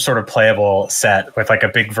some sort of playable set with like a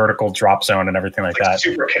big vertical drop zone and everything like that.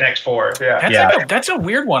 Super Connect 4, That's a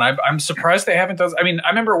weird one. I'm surprised they haven't done. I mean, I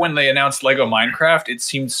remember when they announced Lego Minecraft, it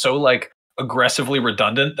seemed so like aggressively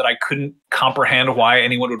redundant that I couldn't comprehend why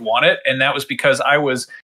anyone would want it, and that was because I was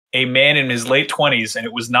a man in his late 20s, and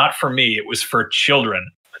it was not for me. It was for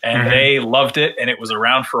children. And they loved it, and it was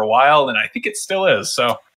around for a while, and I think it still is.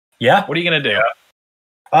 So, yeah, what are you gonna do?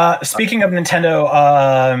 Speaking of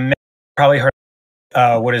Nintendo, probably heard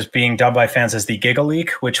what is being dubbed by fans as the Giga Leak,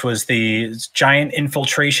 which was the giant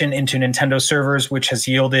infiltration into Nintendo servers, which has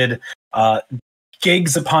yielded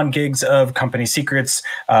gigs upon gigs of company secrets.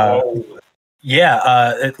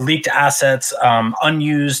 Leaked assets,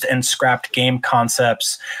 unused and scrapped game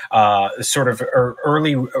concepts, sort of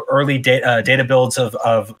early data builds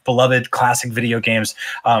of beloved classic video games.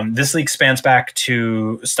 This leak spans back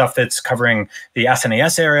to stuff that's covering the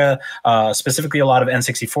SNES era, specifically a lot of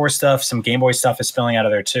N64 stuff. Some Game Boy stuff is spilling out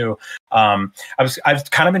of there too.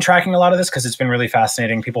 I've kind of been tracking a lot of this because it's been really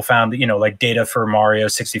fascinating. People found, like data for Mario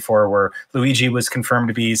 64 where Luigi was confirmed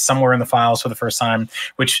to be somewhere in the files for the first time,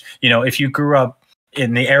 which, if you grew up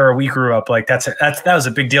in the era we grew up, like that was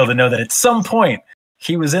a big deal to know that at some point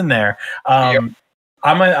he was in there. I'm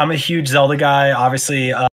a huge Zelda guy,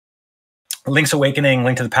 obviously. Link's Awakening,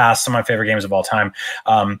 Link to the Past, some of my favorite games of all time.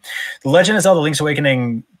 The Legend of Zelda Link's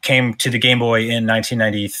Awakening came to the Game Boy in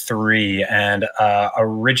 1993 and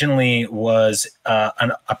originally was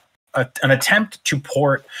an attempt to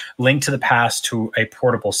port Link to the Past to a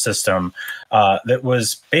portable system that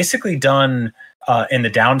was basically done in the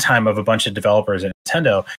downtime of a bunch of developers at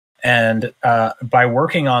Nintendo. And by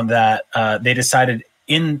working on that, they decided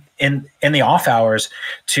in the off hours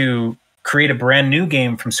to create a brand new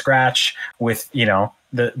game from scratch with,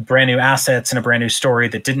 the brand new assets and a brand new story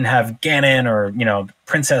that didn't have Ganon or,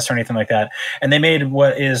 Princess or anything like that. And they made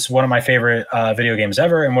what is one of my favorite video games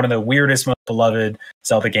ever and one of the weirdest, most beloved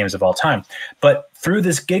Zelda games of all time. But through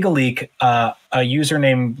this Giga Leak, a user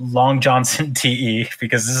named Long Johnson TE,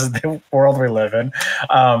 because this is the world we live in,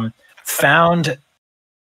 found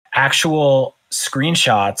actual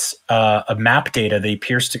screenshots of map data they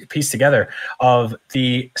pieced together of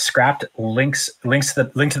the scrapped links to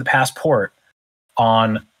the Past port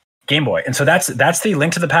on Game Boy. And so that's the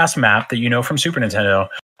Link to the Past map that you know from Super Nintendo,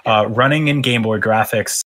 running in Game Boy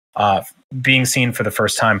graphics, being seen for the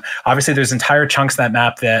first time. Obviously, there's entire chunks of that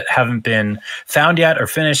map that haven't been found yet or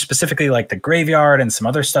finished, specifically like the graveyard and some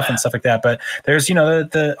other stuff and stuff like that. But there's, you know,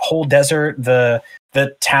 the whole desert, the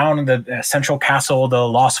town, the central castle, the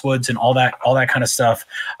Lost Woods, and all that kind of stuff.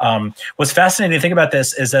 What's fascinating to think about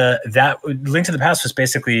this is that Link to the Past was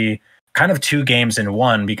basically kind of two games in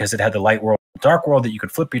one, because it had the light world, dark world that you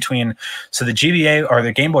could flip between. So the GBA or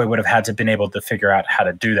the Game Boy would have had to been able to figure out how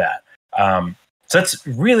to do that. So that's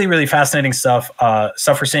really, really fascinating stuff.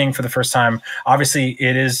 Stuff we're seeing for the first time. Obviously,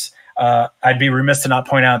 it is. I'd be remiss to not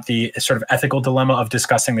point out the sort of ethical dilemma of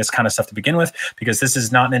discussing this kind of stuff to begin with, because this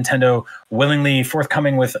is not Nintendo willingly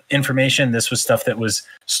forthcoming with information. This was stuff that was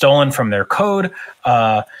stolen from their code,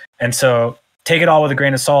 and so take it all with a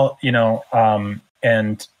grain of salt, you know,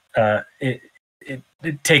 and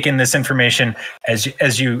take in this information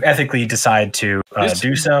as you ethically decide to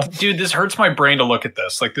do so. Dude, this hurts my brain to look at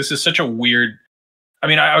this. Like, this is such a weird. I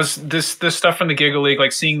mean, I was this stuff from the Giga League,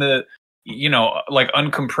 like seeing the, you know, like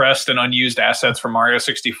uncompressed and unused assets from Mario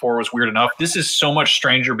 64 was weird enough. This is so much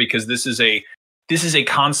stranger because this is a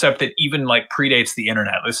concept that even like predates the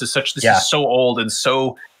internet. This is so old and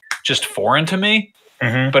so just foreign to me,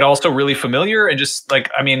 but also really familiar, and just like,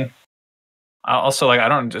 I mean, also like, I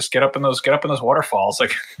don't just get up in those waterfalls,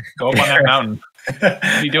 like go up on that mountain. What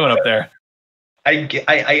are you doing up there?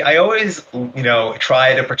 I always, you know,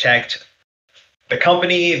 try to protect the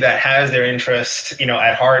company that has their interest, you know,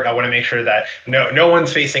 at heart. I want to make sure that no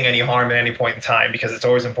one's facing any harm at any point in time, because it's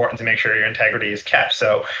always important to make sure your integrity is kept.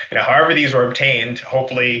 So, you know, however these were obtained,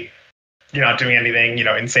 hopefully you're not doing anything, you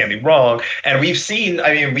know, insanely wrong. And we've seen,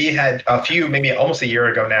 I mean, we had a few, maybe almost a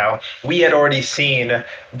year ago now, we had already seen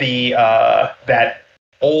the that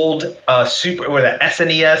old Super, or the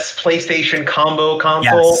SNES PlayStation combo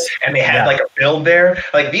console, and they had like a build there.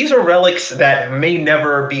 Like, these are relics that may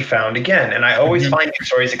never be found again. And I always find these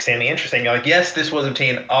stories extremely interesting. You're like, yes, this was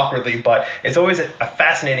obtained awkwardly, but it's always a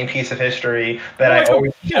fascinating piece of history that I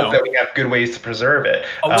always hope that we have good ways to preserve it.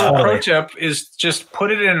 A little pro tip is just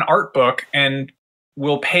put it in an art book and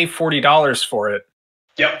we'll pay $40 for it.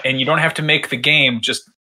 Yep. And you don't have to make the game. Just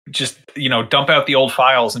you know, dump out the old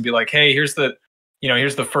files and be like, hey, here's the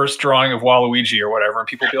first drawing of Waluigi or whatever, and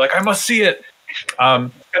people will be like, I must see it. Yeah,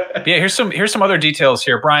 here's some other details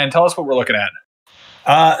here. Brian, tell us what we're looking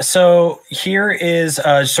at. So here is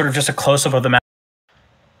sort of just a close-up of the map.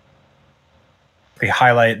 We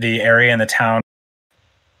highlight the area and the town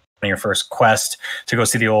on your first quest to go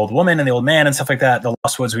see the old woman and the old man and stuff like that. The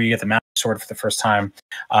Lost Woods, where you get the map sword for the first time.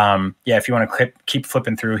 Yeah, if you want to keep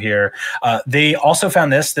flipping through here. They also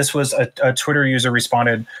found this. This was a Twitter user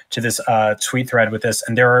responded to this tweet thread with this,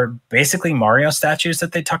 and there are basically Mario statues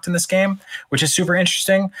that they tucked in this game, which is super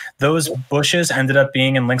interesting. Those bushes ended up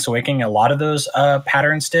being in Link's Awakening. A lot of those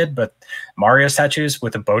patterns did, but Mario statues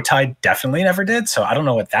with a bow tie definitely never did. So I don't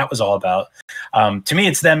know what that was all about. To me,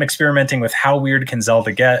 it's them experimenting with how weird can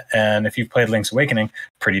Zelda get, and if you've played Link's Awakening,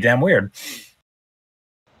 pretty damn weird.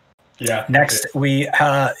 Yeah. Next, we,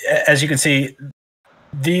 as you can see,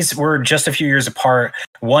 these were just a few years apart.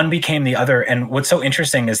 One became the other, and what's so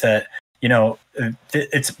interesting is that, you know,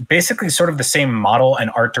 it's basically sort of the same model and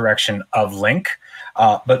art direction of Link,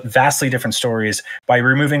 but vastly different stories. By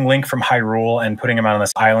removing Link from Hyrule and putting him out on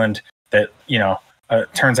this island that, you know,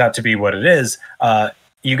 turns out to be what it is,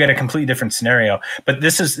 you get a completely different scenario. But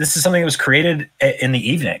this is something that was created in the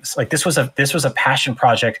evenings. Like, this was a passion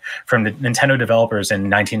project from the Nintendo developers in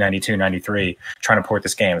 1992, 93, trying to port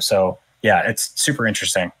this game. So yeah, it's super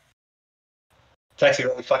interesting. It's actually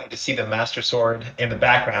really funny to see the Master Sword in the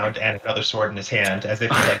background and another sword in his hand, as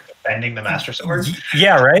if he's like defending the Master Sword.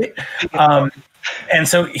 Yeah, right. And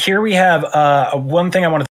so here we have one thing I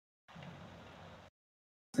want to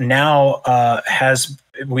now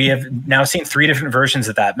we have now seen 3 different versions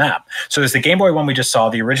of that map. So there's the Game Boy one we just saw,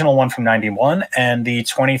 the original one from '91, and the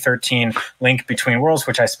 2013 Link Between Worlds,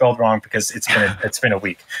 which I spelled wrong because it's been a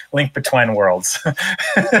week. Link Between Worlds.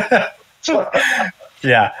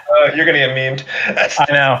 Yeah. You're gonna get memed.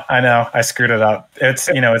 I know. I screwed it up. It's,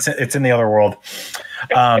 you know, it's in the other world.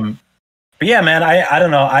 But yeah, man, I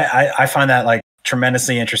don't know. I find that like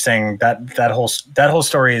tremendously interesting. That whole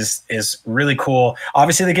story is really cool.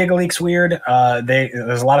 Obviously, the Giga Leak's weird.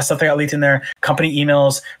 There's a lot of stuff that got leaked in there. Company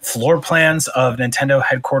emails, floor plans of Nintendo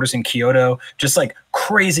headquarters in Kyoto, just like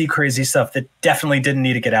crazy stuff that definitely didn't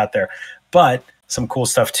need to get out there. But some cool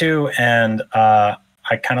stuff too, and I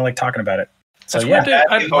kind of like talking about it. So yeah,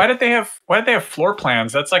 why did they have floor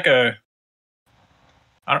plans? That's like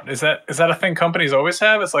is that a thing companies always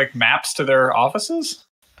have? It's like maps to their offices.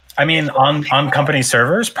 I mean, on company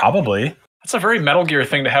servers, probably. That's a very Metal Gear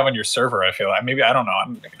thing to have on your server. I feel like maybe I don't know. I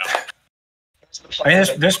mean,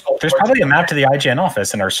 there's probably a map to the IGN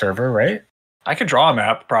office in our server, right? I could draw a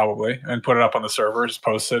map probably and put it up on the server. Just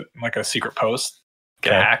post it like a secret post.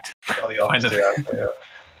 Get hacked. Find it.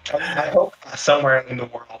 I hope somewhere in the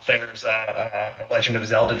world there's a Legend of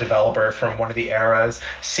Zelda developer from one of the eras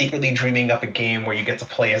secretly dreaming up a game where you get to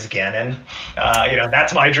play as Ganon.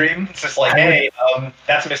 That's my dream. It's just like, hey,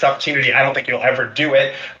 that's a missed opportunity. I don't think you'll ever do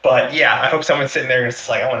it, but yeah, I hope someone's sitting there and it's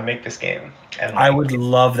like, I want to make this game. And I would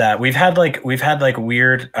love that. We've had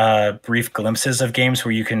weird brief glimpses of games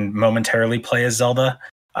where you can momentarily play as Zelda.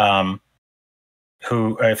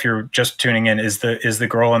 Who, if you're just tuning in, is the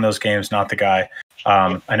girl in those games, not the guy.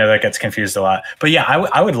 I know that gets confused a lot, but yeah,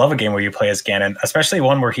 I would love a game where you play as Ganon, especially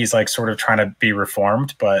one where he's like sort of trying to be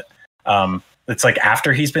reformed, but it's like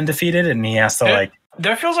after he's been defeated and he has to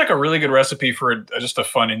That feels like a really good recipe for just a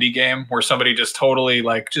fun indie game where somebody just totally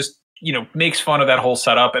makes fun of that whole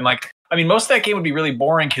setup. And most of that game would be really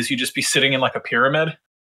boring because you'd just be sitting in like a pyramid,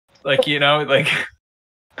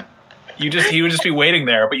 he would just be waiting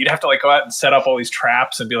there, but you'd have to go out and set up all these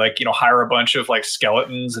traps and be hire a bunch of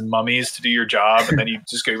skeletons and mummies to do your job. And then you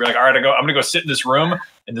just go, you're like, all right, I'm going to go sit in this room.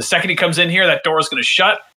 And the second he comes in here, that door is going to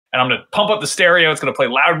shut and I'm going to pump up the stereo. It's going to play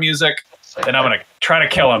loud music and I'm going to try to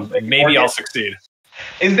kill him. And maybe I'll succeed.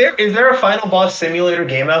 Is there a final boss simulator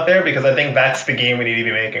game out there? Because I think that's the game we need to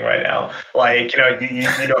be making right now. I've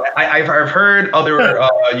heard other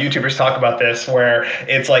YouTubers talk about this where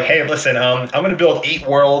it's like, hey, listen, I'm going to build 8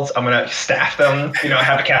 worlds. I'm going to staff them,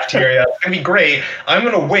 have a cafeteria. It's going to be great. I'm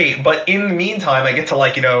going to wait. But in the meantime, I get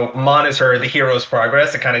to monitor the hero's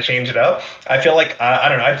progress and kind of change it up. I feel like, I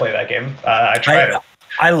don't know, I'd play that game. I tried it.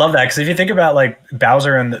 I love that because if you think about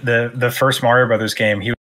Bowser in the first Mario Brothers game, he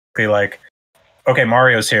was basically like, okay,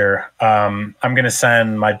 Mario's here. I'm gonna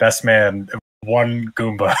send my best man one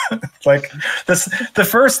Goomba.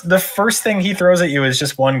 the first thing he throws at you is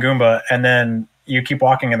just one Goomba, and then you keep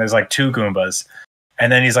walking and there's 2 Goombas,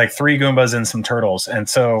 and then he's 3 Goombas and some turtles, and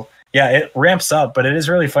so yeah, it ramps up. But it is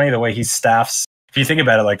really funny the way he staffs. If you think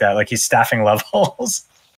about it like that, he's staffing levels.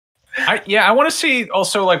 I want to see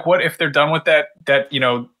also what if they're done with that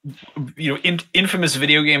infamous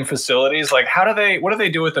video game facilities. What do they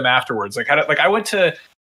do with them afterwards? I went to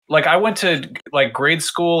grade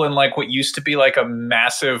school in what used to be a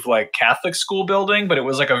massive Catholic school building, but it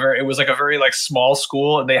was a very small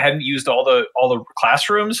school and they hadn't used all the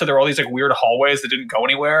classrooms, so there were all these weird hallways that didn't go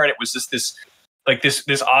anywhere, and it was just this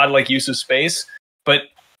odd use of space. But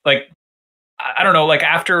I don't know,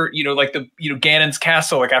 after, Ganon's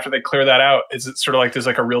castle, after they clear that out, is it sort of there's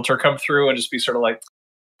a realtor come through and just be sort of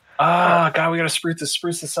God, we got to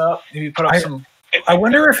spruce this up. Maybe put up some. I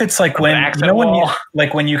wonder if it's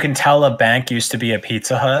when you can tell a bank used to be a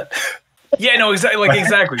Pizza Hut. Yeah, no, exactly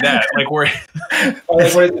that. Where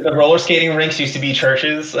the roller skating rinks used to be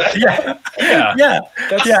churches. Yeah. And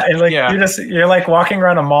you're walking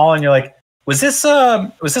around a mall and you're like, was this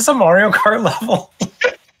a Mario Kart level?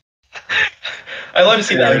 I love to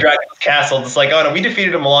see that in Dragon's Castle. It's oh no, we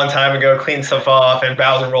defeated him a long time ago, cleaned stuff off, and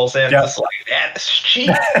Bowser rolls in. Yep. It's man, this is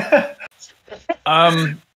cheap.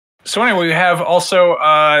 So anyway, we have also,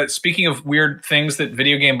 speaking of weird things that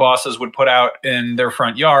video game bosses would put out in their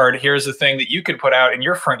front yard, here's the thing that you could put out in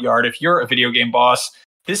your front yard if you're a video game boss.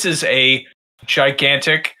 This is a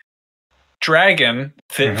gigantic dragon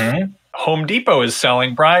that Home Depot is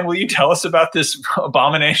selling. Brian, will you tell us about this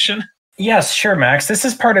abomination? Yes, sure, Max. This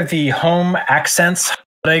is part of the Home Accents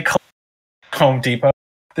Holiday Home Depot.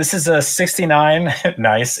 This is a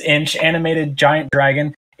 69-inch animated giant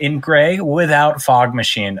dragon in gray without fog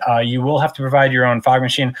machine. You will have to provide your own fog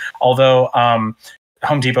machine, although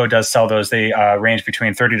Home Depot does sell those. They range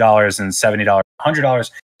between $30 and $70,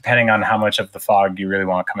 $100, depending on how much of the fog you really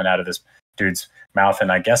want coming out of this dude's mouth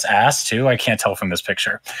and I guess ass too. I can't tell from this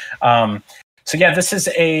picture. So yeah, this is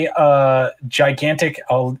a gigantic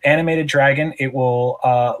animated dragon. It will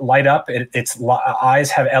light up. Its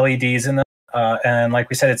eyes have LEDs in them. And like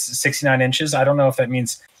we said, it's 69 inches. I don't know if that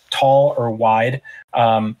means tall or wide.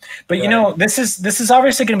 But this is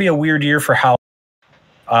obviously going to be a weird year for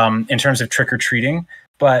Halloween in terms of trick-or-treating.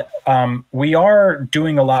 But we are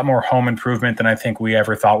doing a lot more home improvement than I think we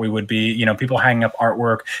ever thought we would be. People hanging up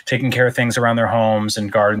artwork, taking care of things around their homes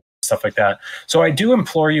and gardens, stuff like that. So I do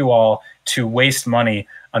implore you all to waste money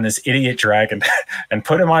on this idiot dragon and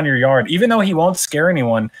put him on your yard. Even though he won't scare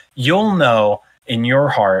anyone, you'll know in your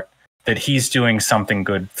heart that he's doing something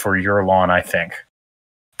good for your lawn, I think.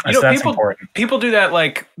 You know, people do that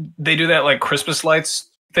like they do that like Christmas lights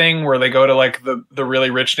thing where they go to like the really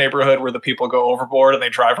rich neighborhood where the people go overboard and they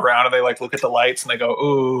drive around and they like look at the lights and they go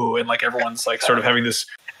ooh, and like everyone's like sort of having this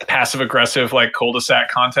passive aggressive like cul-de-sac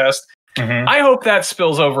contest. I hope that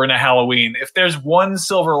spills over into Halloween. If there's one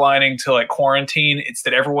silver lining to like quarantine, it's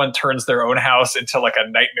that everyone turns their own house into like a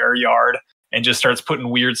nightmare yard and just starts putting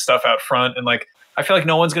weird stuff out front. And like, I feel like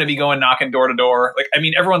no one's going to be going knocking door to door. Like, I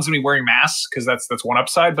mean, everyone's going to be wearing masks because that's one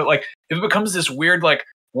upside. But like, if it becomes this weird like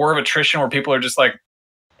war of attrition where people are just like,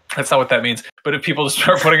 that's not what that means. But if people just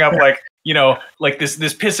start putting up like, you know, like this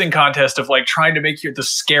pissing contest of like trying to make the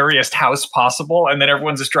scariest house possible, and then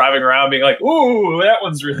everyone's just driving around being like, "Ooh, that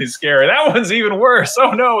one's really scary. That one's even worse.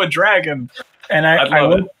 Oh no, a dragon!" And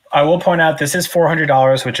I will point out this is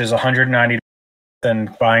 $400, which is $190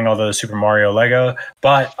 than buying all the Super Mario Lego,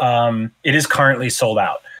 but it is currently sold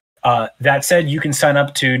out. That said, you can sign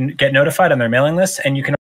up to get notified on their mailing list, and you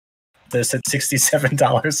can this at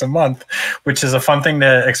 $67 a month, which is a fun thing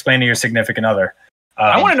to explain to your significant other.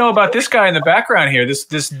 I want to know about this guy in the background here.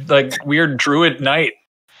 This like weird druid knight.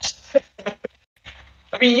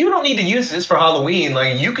 I mean, you don't need to use this for Halloween.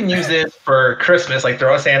 Like, you can use it for Christmas. Like,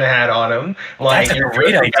 throw a Santa hat on him. Like, that's a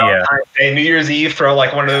great idea. New Year's Eve, throw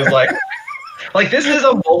like one of those like. Like, this is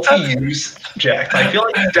a multi-use project. I feel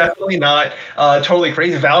like it's definitely not totally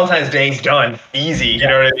crazy. Valentine's Day's done. Easy. You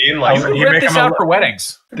know what I mean? Like, you rent this out for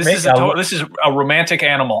weddings. This is a romantic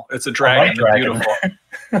animal. It's a dragon. Beautiful.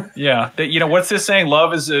 Yeah. You know, what's this saying?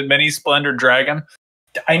 Love is a many splendored dragon.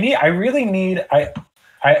 I really need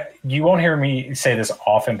you won't hear me say this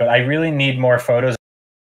often, but I really need more photos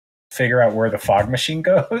to figure out where the fog machine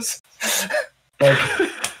goes. Like,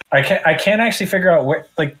 I can't actually figure out where.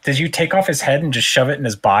 Like, did you take off his head and just shove it in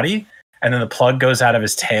his body, and then the plug goes out of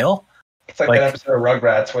his tail? It's like that episode of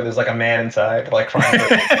Rugrats where there's like a man inside, like crying.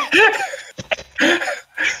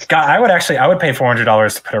 God, I would pay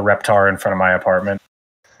 $400 to put a Reptar in front of my apartment.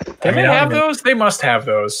 They have those. They must have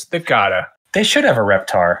those. They've gotta. They should have a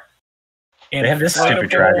Reptar. They have this stupid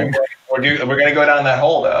dragon. We're gonna go down that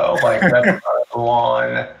hole though. Like Reptar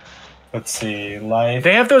lawn. Let's see, life.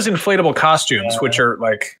 They have those inflatable costumes, which are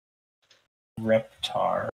like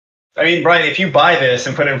Reptar. I mean, Brian, if you buy this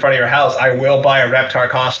and put it in front of your house, I will buy a Reptar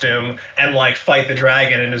costume and like fight the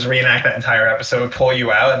dragon and just reenact that entire episode, pull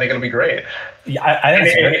you out, and think it'll be great. Yeah, I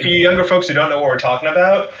think if you younger folks who don't know what we're talking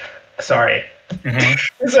about, sorry.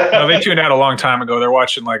 No, they tuned out a long time ago. They're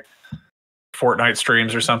watching like Fortnite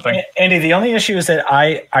streams or something. Andy, the only issue is that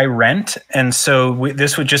I rent, and so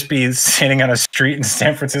this would just be sitting on a street in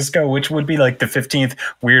San Francisco, which would be like the 15th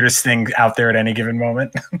weirdest thing out there at any given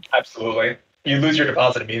moment. Absolutely. You lose your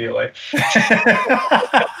deposit immediately.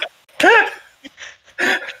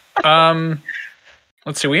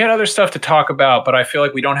 Let's see. We had other stuff to talk about, but I feel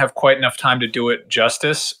like we don't have quite enough time to do it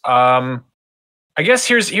justice. I guess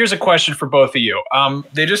here's a question for both of you.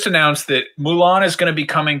 They just announced that Mulan is going to be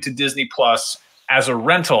coming to Disney Plus as a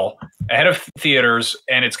rental ahead of theaters,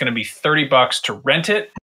 and it's going to be $30 to rent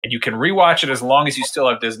it, and you can rewatch it as long as you still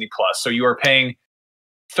have Disney Plus. So you are paying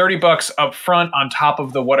 $30 up front on top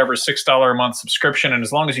of the whatever $6 a month subscription, and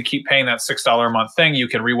as long as you keep paying that $6 a month thing, you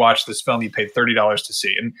can rewatch this film you paid $30 to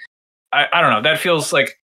see. And I don't know. That feels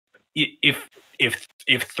like if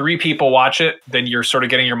 3 people watch it, then you're sort of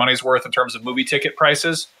getting your money's worth in terms of movie ticket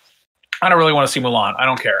prices. I don't really want to see Mulan. I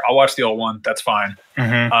don't care. I'll watch the old one. That's fine.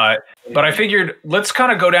 But I figured let's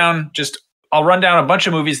kind of go down. I'll run down a bunch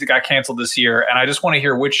of movies that got canceled this year, and I just want to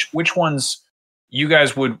hear which ones you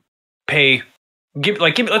guys would pay.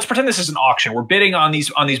 Let's pretend this is an auction. We're bidding on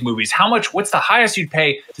these movies. What's the highest you'd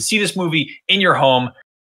pay to see this movie in your home?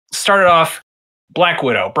 Started off Black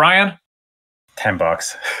Widow. Brian?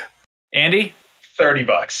 $10. Andy?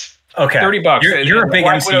 $30. Okay. $30. You're a big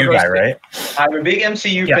MCU guy, right? I'm a big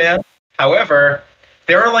MCU fan. However,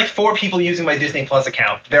 there are like 4 people using my Disney Plus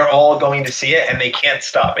account. They're all going to see it, and they can't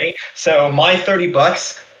stop me. So my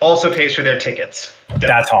 $30 also pays for their tickets.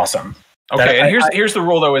 That's awesome. Okay, and here's the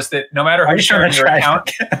rule though: is that no matter who's sharing your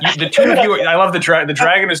account, the two of you. I love the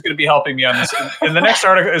dragon is going to be helping me on this. And the next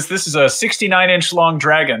article is this is a 69-inch long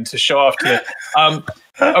dragon to show off to.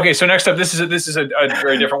 Okay, so next up, this is a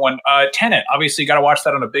very different one. Tenet, obviously, you got to watch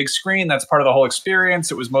that on a big screen. That's part of the whole experience.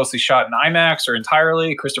 It was mostly shot in IMAX or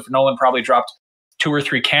entirely. Christopher Nolan probably dropped 2 or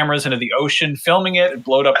 3 cameras into the ocean filming it. It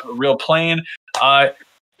blowed up a real plane.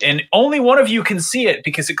 And only one of you can see it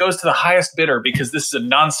because it goes to the highest bidder because this is a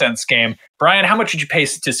nonsense game. Brian, how much would you pay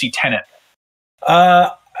to see Tenet?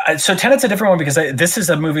 So Tenet's a different one because this is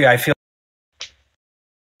a movie I feel.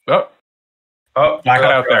 Oh, cut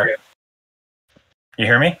out there. You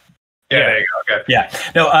hear me? Yeah, there you go. Okay. Yeah.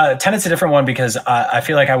 No, Tenet's a different one because I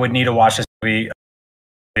feel like I would need to watch this movie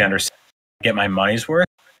understand, get my money's worth.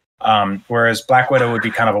 Whereas Black Widow would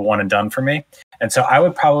be kind of a one and done for me. And so I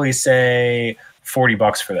would probably say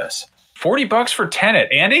 $40 for this. $40 for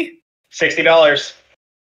Tenet. Andy? $60.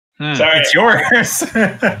 Sorry, it's yours.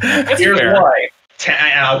 Here's why.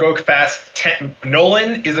 I'll go fast.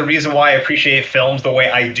 Nolan is the reason why I appreciate films the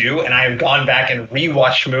way I do, and I have gone back and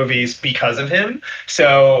rewatched movies because of him.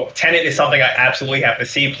 So Tenet is something I absolutely have to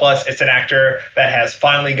see. Plus, it's an actor that has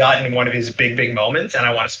finally gotten one of his big moments, and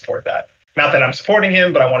I want to support that. Not that I'm supporting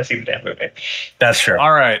him, but I want to see the damn movie. That's true.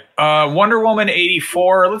 All right. Wonder Woman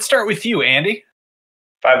 84. Let's start with you, Andy.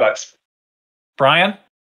 $5. Brian?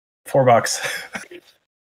 $4.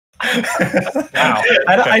 Wow.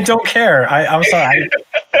 I don't care. I'm sorry.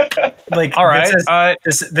 Like, all right.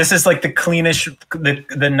 This is like the cleanest,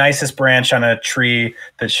 the nicest branch on a tree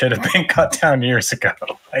that should have been cut down years ago.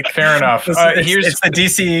 Like, fair enough. It's the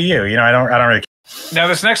DCEU. You know, I don't really care. Now,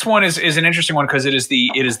 this next one is an interesting one because it is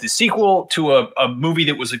the sequel to a movie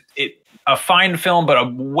that was a fine film, but a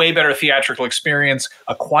way better theatrical experience.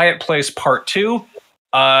 A Quiet Place Part 2.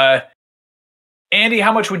 Andy,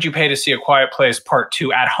 how much would you pay to see A Quiet Place Part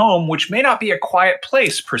 2 at home, which may not be a quiet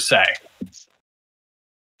place per se?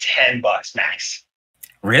 $10 max.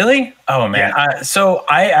 Really? Oh man. Yeah. So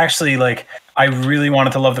I actually I really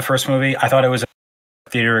wanted to love the first movie. I thought it was a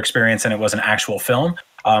theater experience and it was an actual film.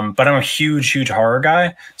 But I'm a huge horror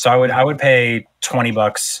guy. So I would pay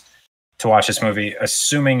 $20 to watch this movie,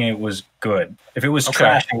 assuming it was good. If it was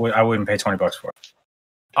trash, I wouldn't pay $20 for it.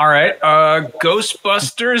 All right.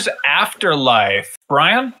 Ghostbusters Afterlife.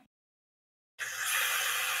 Brian?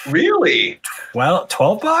 Really? Well,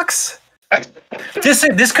 $12?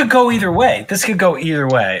 This could go either way.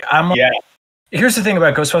 Here's the thing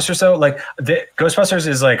about Ghostbusters, though. Ghostbusters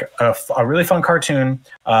is like a really fun cartoon,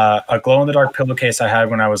 a glow-in-the-dark pillowcase I had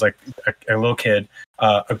when I was like a little kid,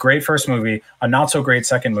 a great first movie, a not-so-great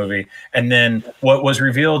second movie, and then what was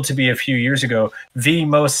revealed to be a few years ago,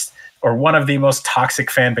 one of the most toxic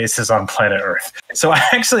fan bases on planet Earth. So I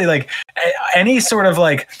actually any sort of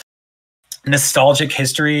nostalgic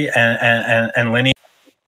history and lineage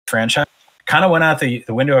franchise kind of went out the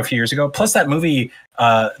window a few years ago. Plus that movie,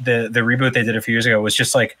 the reboot they did a few years ago was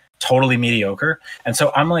just totally mediocre. And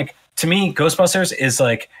so I'm to me, Ghostbusters is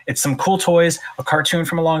it's some cool toys, a cartoon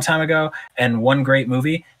from a long time ago, and one great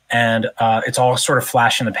movie. And it's all sort of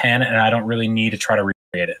flash in the pan, and I don't really need to try to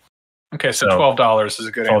recreate it. Okay, so $12 is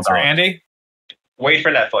a good answer. Andy? Wait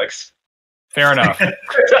for Netflix. Fair enough.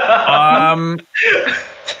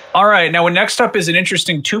 All right, now next up is an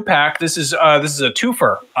interesting two-pack. This is a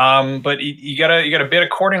twofer, but you gotta bid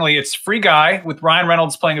accordingly. It's Free Guy with Ryan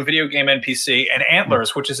Reynolds playing a video game NPC, and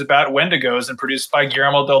Antlers, which is about Wendigos and produced by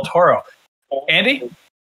Guillermo del Toro. Andy?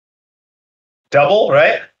 Double,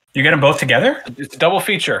 right? You get them both together? It's a double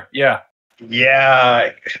feature. Yeah.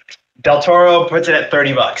 Yeah. Del Toro puts it at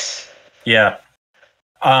 $30. Yeah.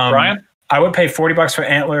 Brian? I would pay $40 for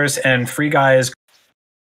Antlers, and Free Guy is.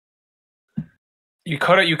 You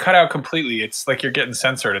cut out completely. It's like you're getting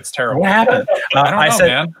censored. It's terrible. What happened? I don't know,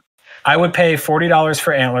 man. I would pay $40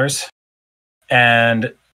 for Antlers,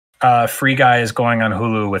 and Free Guy is going on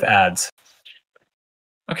Hulu with ads.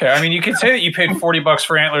 Okay, I mean, you could say that you paid $40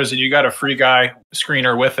 for Antlers and you got a Free Guy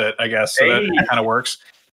screener with it, I guess. So that kind of works.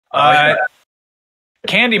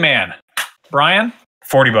 Candyman. Brian?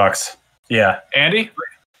 $40. Yeah. Andy?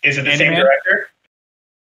 Is it the same director?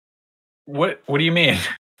 What do you mean?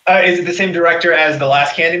 Is it the same director as the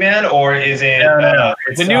last Candyman, or is it no.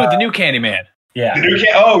 The new Candyman? Yeah. The new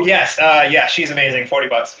oh yes, yeah, she's amazing.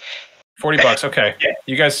 $40. $40. Okay. Yeah.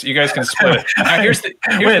 You guys can split it. Now, here's the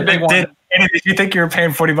big one. Did you think you were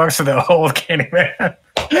paying $40 for the whole Candyman?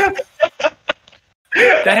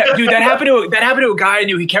 That happened to a guy I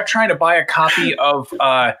knew. He kept trying to buy a copy of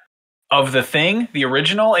The Thing, the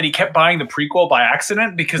original, and he kept buying the prequel by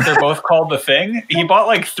accident because they're both called The Thing. He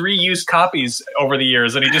bought 3 used copies over the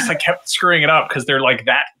years, and he just kept screwing it up because they're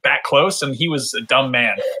that close, and he was a dumb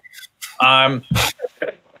man.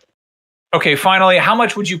 Okay, finally, how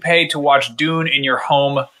much would you pay to watch Dune in your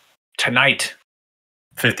home tonight?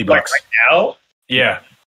 $50. Right now? Yeah.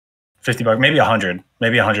 $50, maybe $100,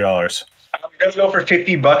 maybe $100. I'm gonna go for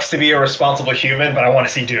 $50 to be a responsible human, but I want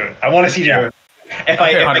to see Dune. I want to see Dune. If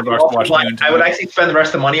I would actually spend the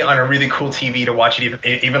rest of the money on a really cool TV to watch it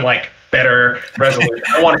even better resolution.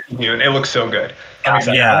 I want to see Dune. It looks so good.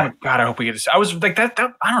 Yeah. God, I hope we get to see. I was like that.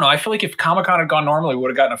 I don't know. I feel like if Comic-Con had gone normally, we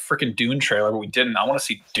would have gotten a freaking Dune trailer, but we didn't. I want to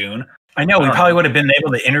see Dune. I know. We probably would have been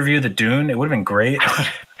able to interview the Dune. It would have been great.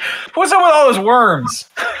 What's up with all those worms?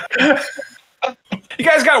 You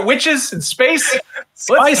guys got witches in space?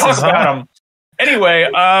 Let's talk about them. Anyway,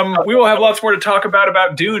 we will have lots more to talk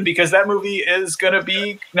about Dune because that movie is going to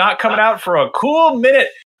be not coming out for a cool minute.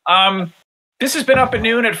 This has been Up at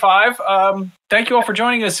Noon at 5. Thank you all for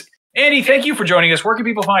joining us. Andy, thank you for joining us. Where can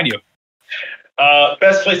people find you?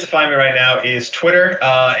 Best place to find me right now is Twitter,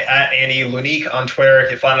 at Andy Lunique on Twitter. You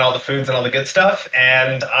can find all the foods and all the good stuff.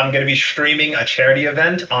 And I'm going to be streaming a charity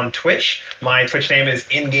event on Twitch. My Twitch name is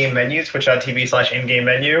In-Game Menu, twitch.tv/in-game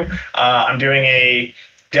menu. I'm doing a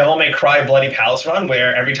Devil May Cry Bloody Palace run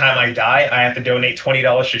where every time I die, I have to donate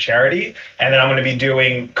 $20 to charity. And then I'm going to be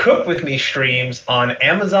doing Cook With Me streams on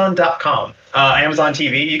Amazon.com. Amazon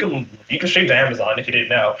TV, you can stream to Amazon if you didn't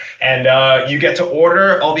know, and you get to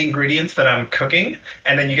order all the ingredients that I'm cooking,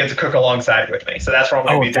 and then you get to cook alongside with me. So that's what I'm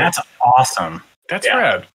going to be doing. That's awesome. That's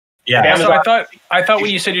rad. Yeah. So I thought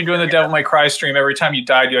when you said you're doing the Devil May Cry stream, every time you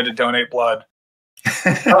died, you had to donate blood.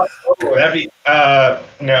 That'd be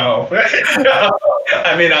no.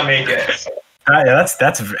 I may not make it. Yeah,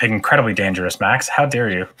 that's incredibly dangerous, Max. How dare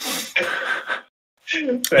you?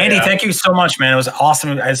 Andy, thank you so much, man. It was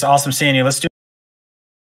awesome. It's awesome seeing you. Let's do.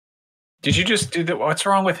 Did you just do that? What's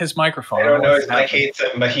wrong with his microphone? I don't know. His mic hates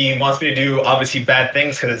him, but he wants me to do obviously bad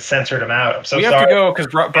things because it censored him out. I'm so sorry. We have to go because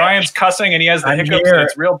Brian's cussing and he has the hiccups and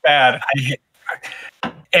it's real bad.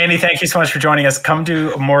 Andy, thank you so much for joining us. Come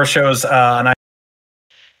do more shows on.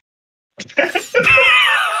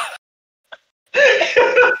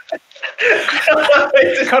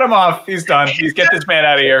 Cut him off. He's done. He's get this man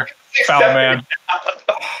out of here. Foul man.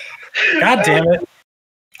 God damn it.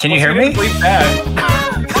 Can you hear me? Bleep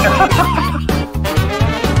that.